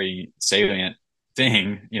obviously a very salient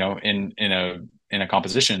thing, in a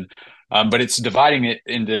composition, but it's dividing it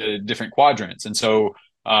into different quadrants. And so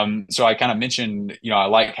I kind of mentioned, I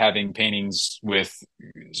like having paintings with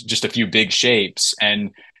just a few big shapes,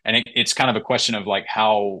 and it's kind of a question of, like,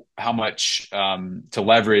 how much to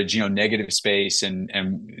leverage, negative space, and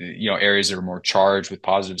areas that are more charged with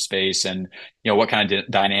positive space, and what kind of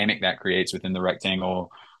dynamic that creates within the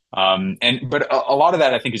rectangle. But a lot of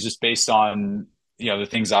that, I think, is just based on the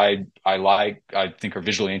things I think are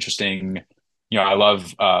visually interesting. I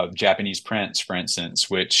love Japanese prints, for instance,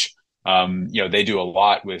 which they do a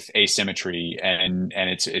lot with asymmetry, and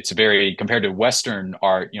it's a very, compared to Western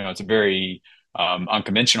art, it's a very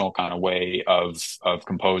unconventional kind of way of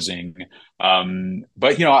composing.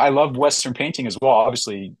 But I love Western painting as well.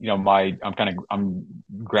 Obviously, I'm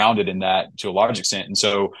grounded in that to a large extent, and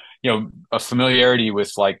so a familiarity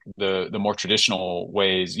with, like, the more traditional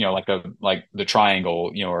ways, like the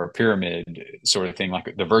triangle, or a pyramid sort of thing,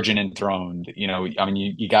 like the Virgin enthroned. I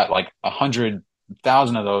mean, you got like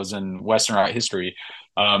 100,000 of those in Western art history,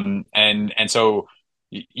 and so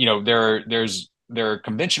there are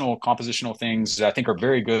conventional compositional things that I think are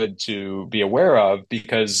very good to be aware of,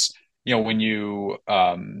 because when you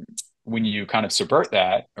kind of subvert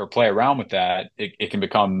that or play around with that, it can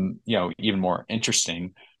become even more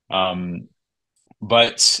interesting. Um,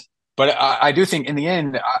 but I do think in the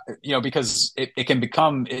end, because it can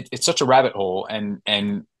become, it's such a rabbit hole, and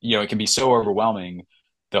it can be so overwhelming,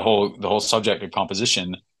 the whole subject of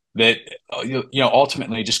composition, that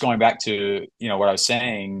ultimately, just going back to what I was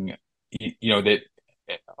saying, that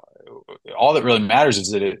all that really matters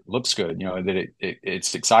is that it looks good, that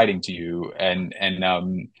it's exciting to you, and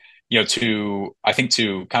I think,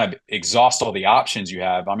 to kind of exhaust all the options you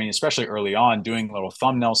have. I mean, especially early on, doing little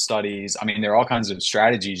thumbnail studies. I mean, there are all kinds of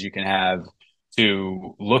strategies you can have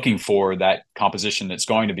to looking for that composition that's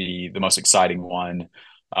going to be the most exciting one.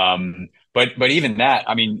 But even that,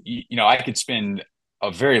 I mean, I could spend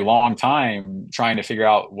a very long time trying to figure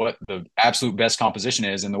out what the absolute best composition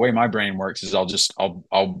is. And the way my brain works is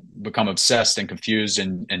I'll become obsessed and confused,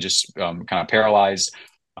 and just kind of paralyzed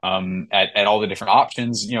at all the different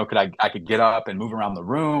options. I could get up and move around the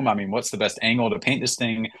room. I mean, what's the best angle to paint this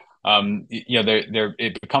thing?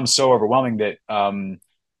 It becomes so overwhelming that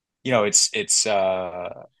it's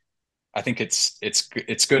I think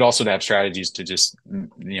it's good also to have strategies to just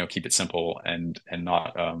keep it simple, and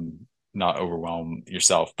not overwhelm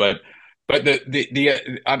yourself. But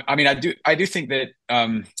I mean, I do think that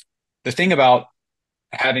the thing about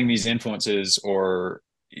having these influences, or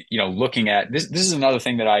looking at this is another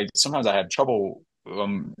thing that I sometimes I have trouble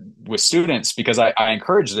with students, because I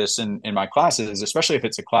encourage this in my classes, especially if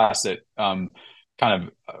it's a class that kind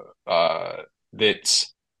of that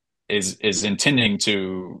is intending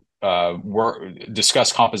to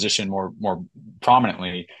discuss composition more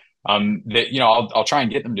prominently. That I'll try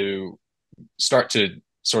and get them to start to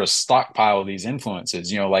sort of stockpile these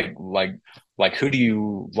influences. Like who do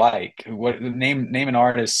you like? What name an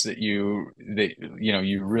artist that you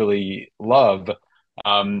really love,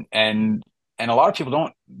 and a lot of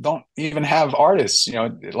people don't even have artists,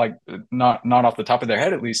 like not off the top of their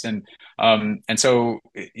head at least, and so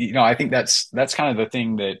I think that's kind of the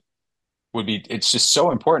thing that would be. It's just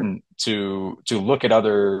so important to look at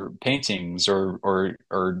other paintings or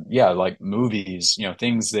yeah, like movies,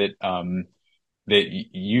 things that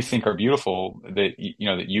you think are beautiful, that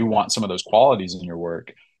that you want some of those qualities in your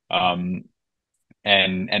work, um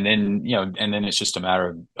and then and then it's just a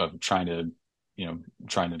matter of trying to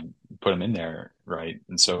put them in there, right?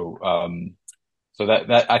 And so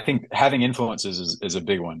that I think having influences is a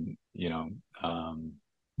big one.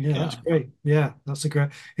 Yeah, that's Yeah, great. Yeah, that's a great.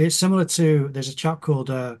 It's similar to there's a chap called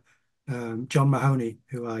John Mahoney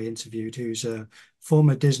who I interviewed, who's a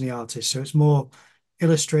former Disney artist. So it's more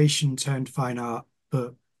illustration turned fine art,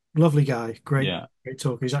 but lovely guy, yeah, great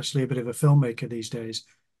talker. He's actually a bit of a filmmaker these days,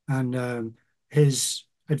 and his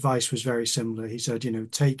advice was very similar. He said,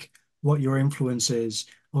 take what your influence is,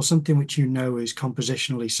 or something which is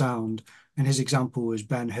compositionally sound. And his example was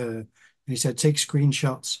Ben-Hur, and he said, take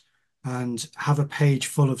screenshots and have a page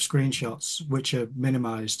full of screenshots which are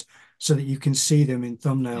minimized so that you can see them in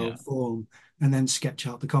thumbnail yeah, form, and then sketch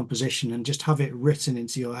out the composition and just have it written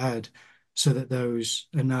into your head so that those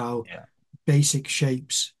are now yeah, basic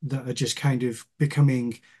shapes that are just kind of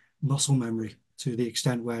becoming muscle memory to the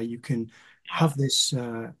extent where you can yeah, have this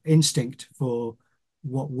instinct for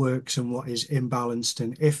what works and what is imbalanced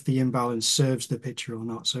and if the imbalance serves the picture or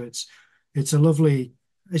not. So it's a lovely,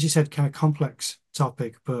 as you said, kind of complex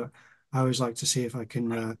topic, but I always like to see if I can,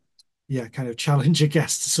 right. yeah, kind of challenge a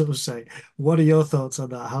guest to sort of say, what are your thoughts on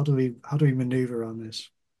that? How do we maneuver on this?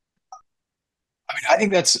 I mean, I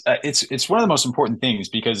think that's it's one of the most important things,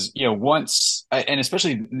 because once, and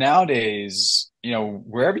especially nowadays,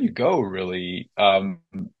 wherever you go, really,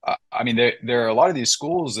 I mean, there are a lot of these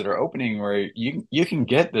schools that are opening where you can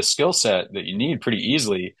get the skill set that you need pretty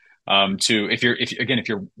easily, to if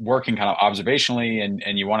you're working kind of observationally,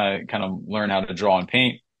 and you want to kind of learn how to draw and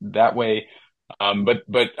paint that way. But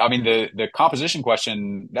I mean, the composition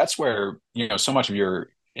question, that's where so much of your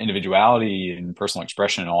individuality and personal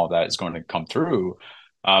expression and all of that is going to come through.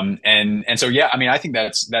 And so yeah, I mean, I think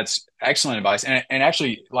that's excellent advice. And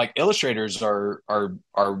actually, like, illustrators are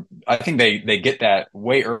I think they get that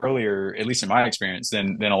way earlier, at least in my experience,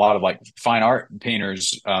 than a lot of like fine art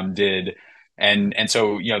painters did. And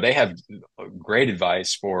so they have great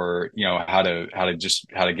advice for how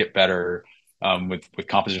to get better with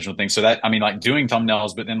compositional things. So that, I mean, like doing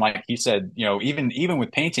thumbnails, but then like he said, even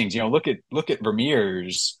with paintings, look at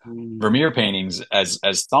Mm, Vermeer paintings as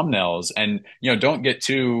thumbnails, and don't get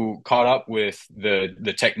too caught up with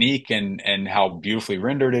the technique and how beautifully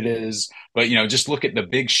rendered it is, but just look at the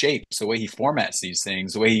big shapes, the way he formats these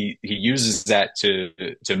things, the way he uses that to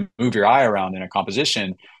move your eye around in a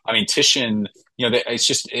composition. I mean, Titian, it's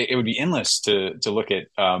just it would be endless to look at.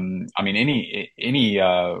 I mean, any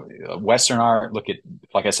Western art. Look at,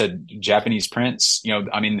 like I said, Japanese prints.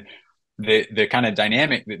 I mean, the kind of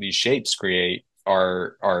dynamic that these shapes create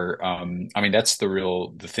are I mean, that's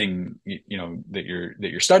the thing that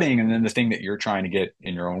you're studying, and then the thing that you're trying to get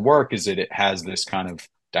in your own work is that it has this kind of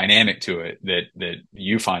dynamic to it that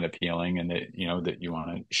you find appealing, and that you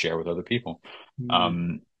want to share with other people. mm,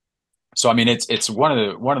 Um, so I mean, it's one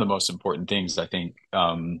of the most important things, I think,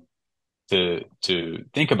 to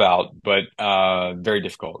think about, but very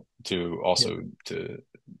difficult to yeah. also to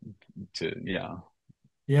yeah,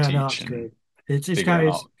 Yeah, no, teach that's and great. It's figure kind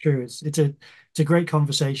of, it's out. true. It's a great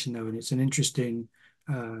conversation though, and it's an interesting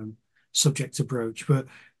um, subject to broach. But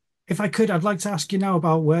if I could, I'd like to ask you now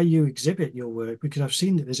about where you exhibit your work, because I've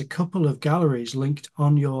seen that there's a couple of galleries linked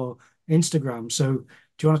on your Instagram. So do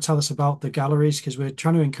you want to tell us about the galleries? Because we're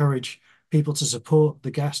trying to encourage people to support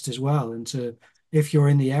the guest as well, and to, if you're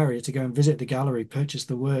in the area, to go and visit the gallery, purchase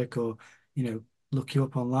the work, or look you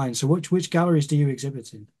up online. So which galleries do you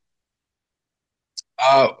exhibit in?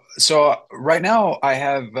 So right now I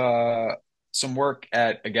have some work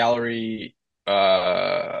at a gallery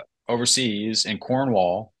overseas in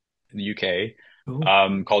Cornwall, in the UK, Cool.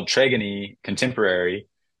 called Tregony Contemporary.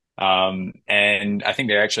 And I think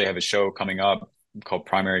they actually have a show coming up called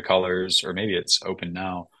Primary Colors, or maybe it's open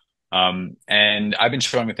now. And I've been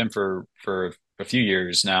showing with them for a few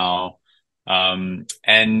years now. And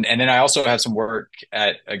then I also have some work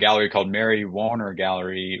at a gallery called Mary Warner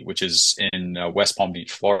Gallery, which is in West Palm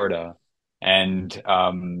Beach, Florida. And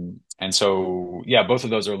so yeah, both of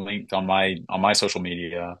those are linked on my social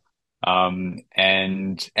media. And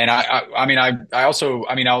I mean I also,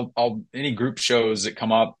 I mean I'll any group shows that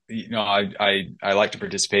come up, I like to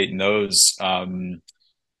participate in those.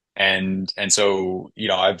 And so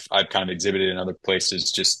I've kind of exhibited in other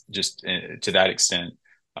places just to that extent,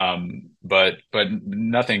 but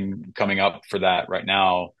nothing coming up for that right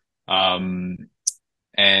now. And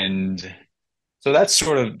so that's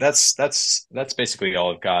sort of that's basically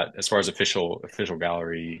all I've got as far as official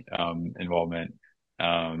gallery involvement.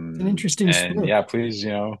 It's an interesting And split. yeah, please,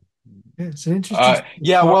 Yeah, it's an interesting split.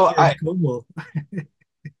 yeah, well, Florida and Cornwall.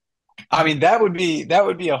 I mean, that would be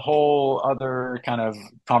a whole other kind of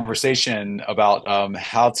conversation about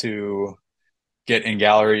how to get in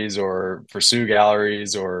galleries or pursue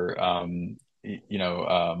galleries or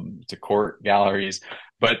to court galleries.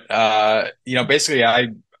 But basically, I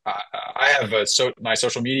have my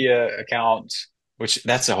social media account, which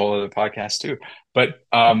that's a whole other podcast too. But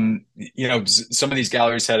some of these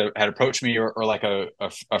galleries had approached me, or like a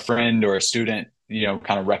friend or a student,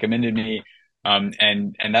 kind of recommended me.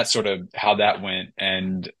 And that's sort of how that went.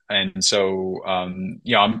 And so, and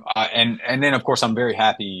then of course I'm very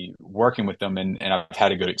happy working with them, and I've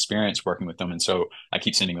had a good experience working with them. And so I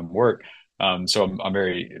keep sending them work. So I'm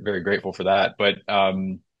very, very grateful for that. But,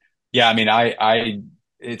 yeah, I mean,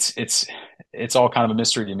 it's all kind of a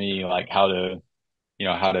mystery to me, like how to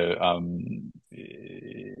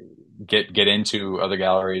get into other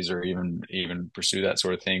galleries, or even pursue that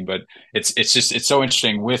sort of thing. But it's so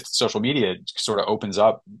interesting with social media. It sort of opens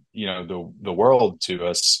up the world to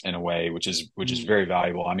us in a way, which is very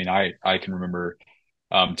valuable. I mean, I can remember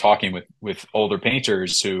talking with older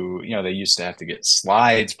painters who they used to have to get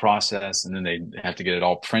slides processed, and then they'd have to get it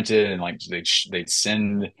all printed, and like they'd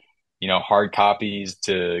send hard copies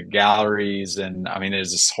to galleries. And I mean, there's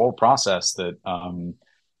this whole process that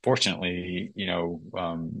fortunately we don't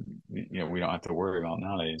have to worry about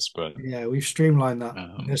nowadays. But Yeah, we've streamlined that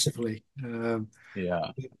mercifully. yeah Yeah,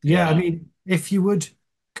 I yeah mean, if you would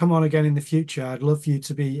come on again in the future, I'd love for you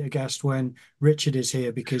to be a guest when Richard is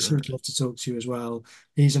here, because Sure, he'd love to talk to you as well.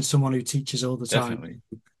 He's someone who teaches all the time. definitely.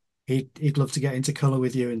 He'd love to get into color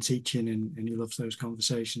with you and teaching, and he loves those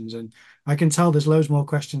conversations. And I can tell there's loads more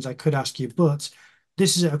questions I could ask you, but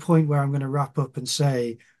this is at a point where I'm going to wrap up and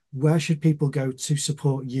say, where should people go to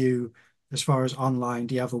support you as far as online?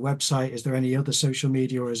 Do you have a website? Is there any other social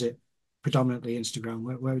media, or is it predominantly Instagram?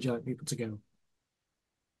 Where would you like people to go?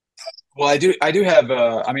 Well, I do have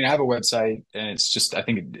I mean, I have a website, and it's just, I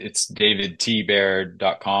think it's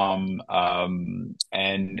davidtbaird.com.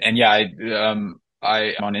 And yeah, I am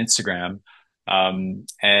on Instagram. And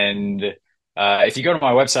if you go to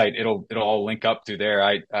my website, it'll all link up through there.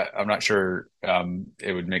 I'm not sure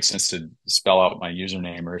it would make sense to spell out my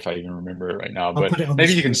username, or if I even remember it right now, I'll but put it on the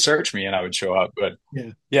maybe you can screen. search me and I would show up. But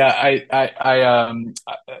Yeah. yeah,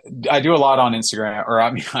 I do a lot on Instagram, or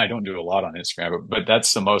I mean, I don't do a lot on Instagram, but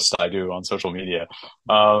that's the most I do on social media.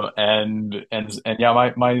 And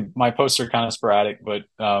yeah, my posts are kind of sporadic, but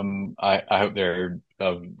I hope they're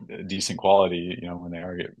of decent quality, when Oh, they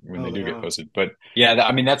they do get are. posted. But yeah,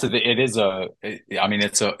 I mean, I mean,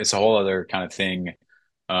 it's a whole other kind of thing.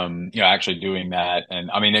 Actually doing that, and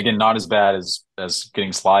I mean, again, not as bad as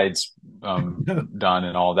getting slides done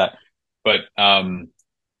and all that, but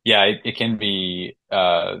yeah, it can be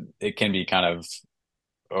kind of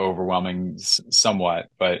overwhelming somewhat.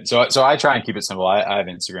 But so I try and keep it simple. I have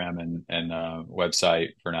Instagram and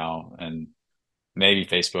website for now, and maybe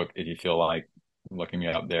Facebook if you feel like looking me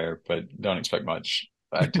up there, but don't expect much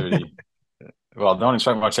activity. Well, don't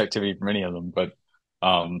expect much activity from any of them, but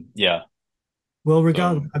yeah. Well,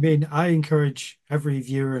 regardless, So I mean, I encourage every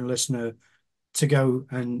viewer and listener to go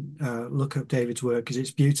and look up David's work, because it's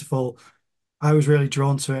beautiful. I was really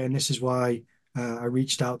drawn to it, and this is why I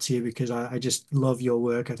reached out to you, because I just love your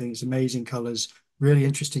work. I think it's amazing colors, really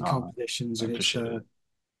interesting compositions, I and it's appreciate it.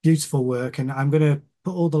 beautiful work. And I'm going to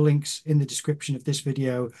put all the links in the description of this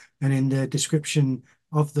video and in the description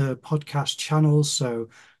of the podcast channels. So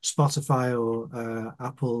Spotify or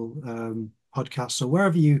Apple podcasts, or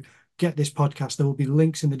wherever you get this podcast, there will be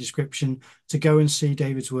links in the description to go and see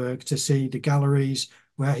David's work, to see the galleries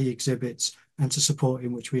where he exhibits, and to support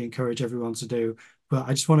him, which we encourage everyone to do. But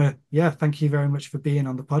I just want to, yeah, thank you very much for being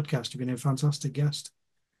on the podcast. You've been a fantastic guest.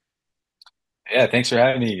 Yeah, thanks for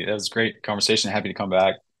having me. That was a great conversation. Happy to come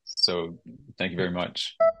back. So thank you very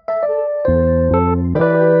much.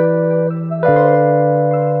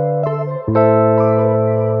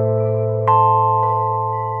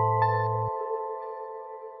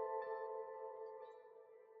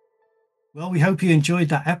 Well, we hope you enjoyed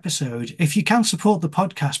that episode. If you can support the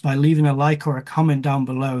podcast by leaving a like or a comment down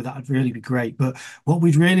below, that would really be great. But what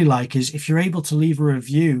we'd really like is if you're able to leave a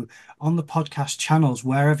review on the podcast channels,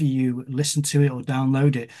 wherever you listen to it or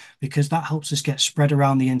download it, because that helps us get spread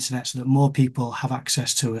around the internet so that more people have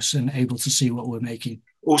access to us and able to see what we're making.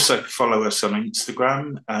 Also, follow us on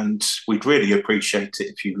Instagram, and we'd really appreciate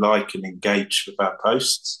it if you like and engage with our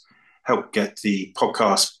posts. Help get the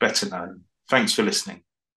podcast better known. Thanks for listening.